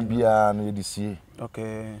ehia bia no ye di sie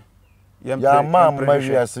okay ya ma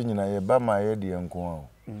wi ase nyina ye ba ma ye de enko a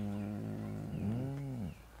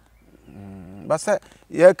Basa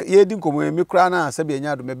ye di nkomo mi kra na se be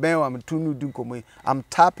nya do me ben wa me tunu di nkomo I'm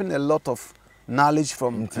tapping a lot of knowledge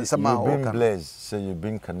from somehow. You've been blessed, so you've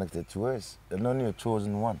been connected to us. And only a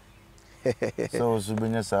chosen one. So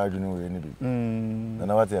Subenya Sarge no any bit. And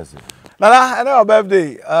what I say? Nana, I know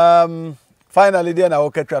birthday. Finally there na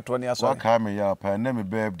okay 20 years. What come ya pa na me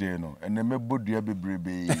birthday no. And me bodua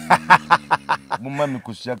bebrebe. Mumma me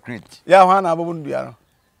kusia crate. Ya hwa na abobun dua no.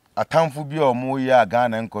 Atamfo bi o mo ya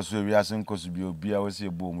Ghana nkoso wiase nkoso bi obi a wo se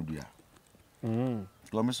bo mu dua.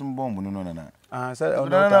 Lo me sum bomb no nana. Say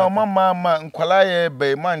no mama nkwala ye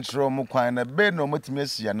be man chiro mu kwan na be no matimi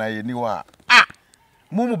asia na ye ni wa.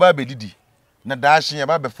 Mumu ba be didi. Na daahye ya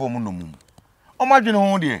ba be fo mu no mu. O madwene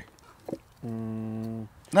ho de.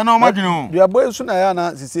 Na o madwene ho. Dua boy su na ya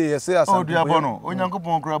na sisi ye se asante. O dua bo no.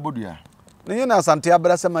 Onyankopon kra bodua. Na ye na asante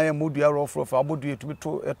abrase ma ye modua rofrofo abodua tumi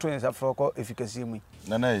to eto yensa froko efikasi mu.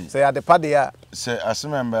 Nana yi. Se ya de pade ya. Se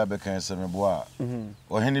asememba be kan se mebo a.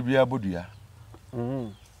 O hene bia bodua.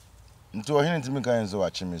 Nto hene ntimi kan se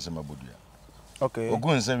wa chime se mabodua. Okay.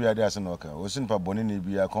 Ogun se wi ade ase no ka. O sin pa boni ne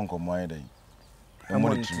bia konkomo ayi dan.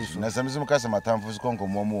 Na samizum ka samatamfo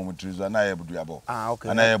konkomo mo trizo na ye bodua bo.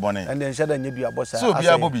 Okay. Na ye boni. And then shada nye dua bo sa. So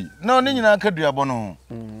bia bobi. Na oni nyina ka dua bo no.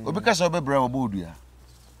 Obi ka se obebra wo bodua.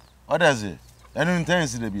 Odaze. Enu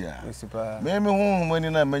intense de bia. Me hu mani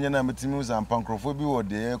na menya na metimi uza mpankrofo bi wo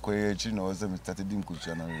de ekoye chi na o se started dim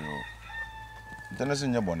kusia na yo.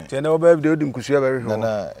 International nya boni. Te na obebe de odim kusia very ho.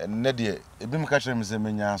 Na ne de ebi me ka kire me se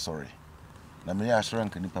menya sorry. Na me ya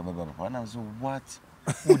assurance nipa baba. Na so what?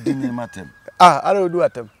 Would me matem. I don't do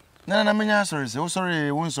atem. Na menya sorry say, oh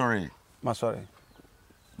sorry, won sorry. Ma sorry.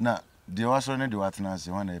 Na de wa sorry na de wat na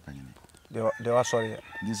se wana e panyini. De wa sorry.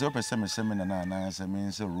 Di so pese me se me na se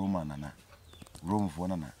me se Roma na. Rome for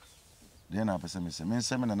na. De na pese me se me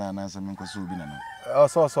na se me nkoso obi na. Oh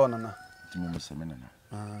so na. Ti me se me na.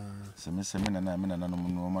 Se me na me na no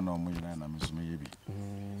ma na mo yina na me so me yebi.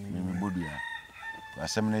 Me bodua.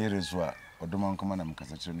 Asem na yire so a odoma nkoma na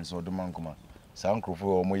mkasa kire ni so odoma nkoma. Sa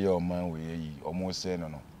nkrofo o mo ye o man we yi o mo se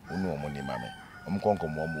no onu o mo ni mame. O mo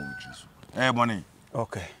konkomo o mo wutrisu. Boni.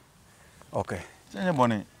 Okay. Enye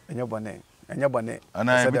boni. Enye boni.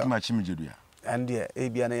 Ana bit ma chimi jedua. Ande e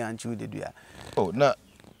bia na ya nchi de dua. Oh na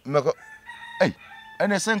meko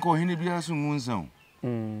ene senko hini bia so ngunsan.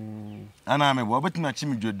 Ana me bo bit ma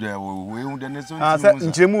chimi jedua we hu de ne so nchi.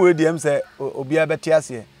 Nchiremu we dem se obi abeti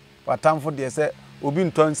ase. Watamfo de se obi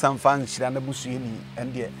nton sanfan hira na busue ni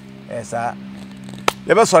ende esa.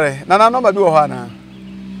 Yebe sorry. Nana number bi wo ha na.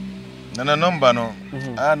 Nana number no.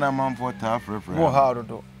 Ana manfo ta frefre. Wo ha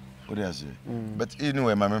do. What do I say? But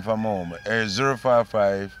anyway, my mom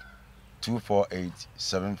 055 248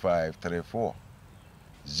 7534.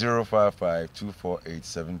 055 248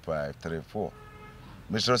 7534.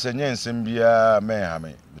 Mr. Senyen Simbia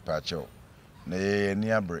Mayhame, the Pacho. Nay,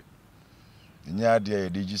 near break. The near dear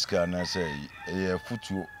Digisca, and I say, a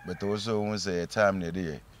foot, but also won't say a time near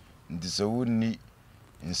day. This a wouldn't need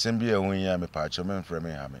in Simbia when you am a Pacho man from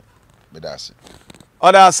Mayhame. But that's it.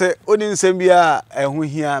 Oda se odin sembia ehu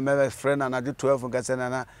hia me friend na ade 12 gase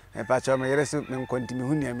na pa cha me yere me nkontimi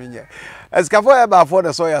hu nia menye eskafo e ba for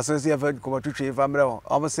the so ya so se fa komotutwe fa mre ho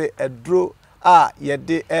o se edro a ye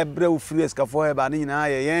de ebre ofiri eskafo e ba na nyina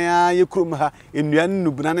ye krum ha enuan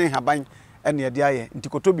nubuna ne haban ene ye de aye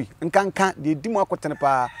ntikotobi nkanka de dimu akotene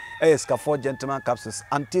pa eskafo gentleman capsules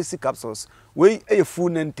anti capsules we e fu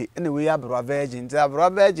nante ene we abro virgin te abro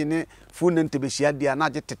virgin fu nante be hia dia na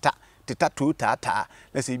je teta tata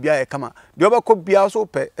na se bia e kama de obako bia so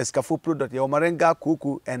pe eskafo product ya omarenga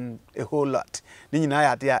kuku and a whole lot ni nyina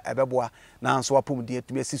ya de a ebeboa na nso apom de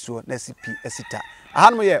atumi asisuo na sipi asita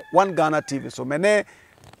ahanmo ye one Ghana TV so mene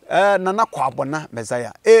nana kwabona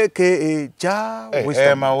mezaya aka JAH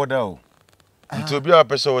WIZDOM ma woda o nti obi a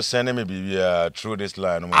person was sending me bibia through this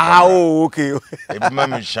line okay e be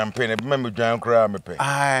me champagne e be me dwan kra me pe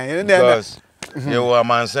because you are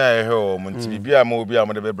man say home nti bibia ma obi a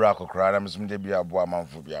mo de be bra kokra na mesum de bia bo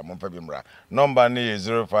amanfo bia mo pa bi mra number ni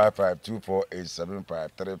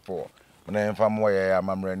 0552487534 na emfa mo ye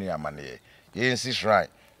amamra ni amane ye nsi shrine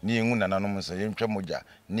ni enwu nananom se ye ntwa moja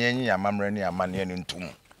ni enyi amamra ni amane ni ntum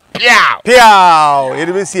piao ye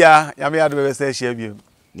de besia ya me ado be se hia biem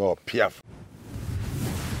no piaf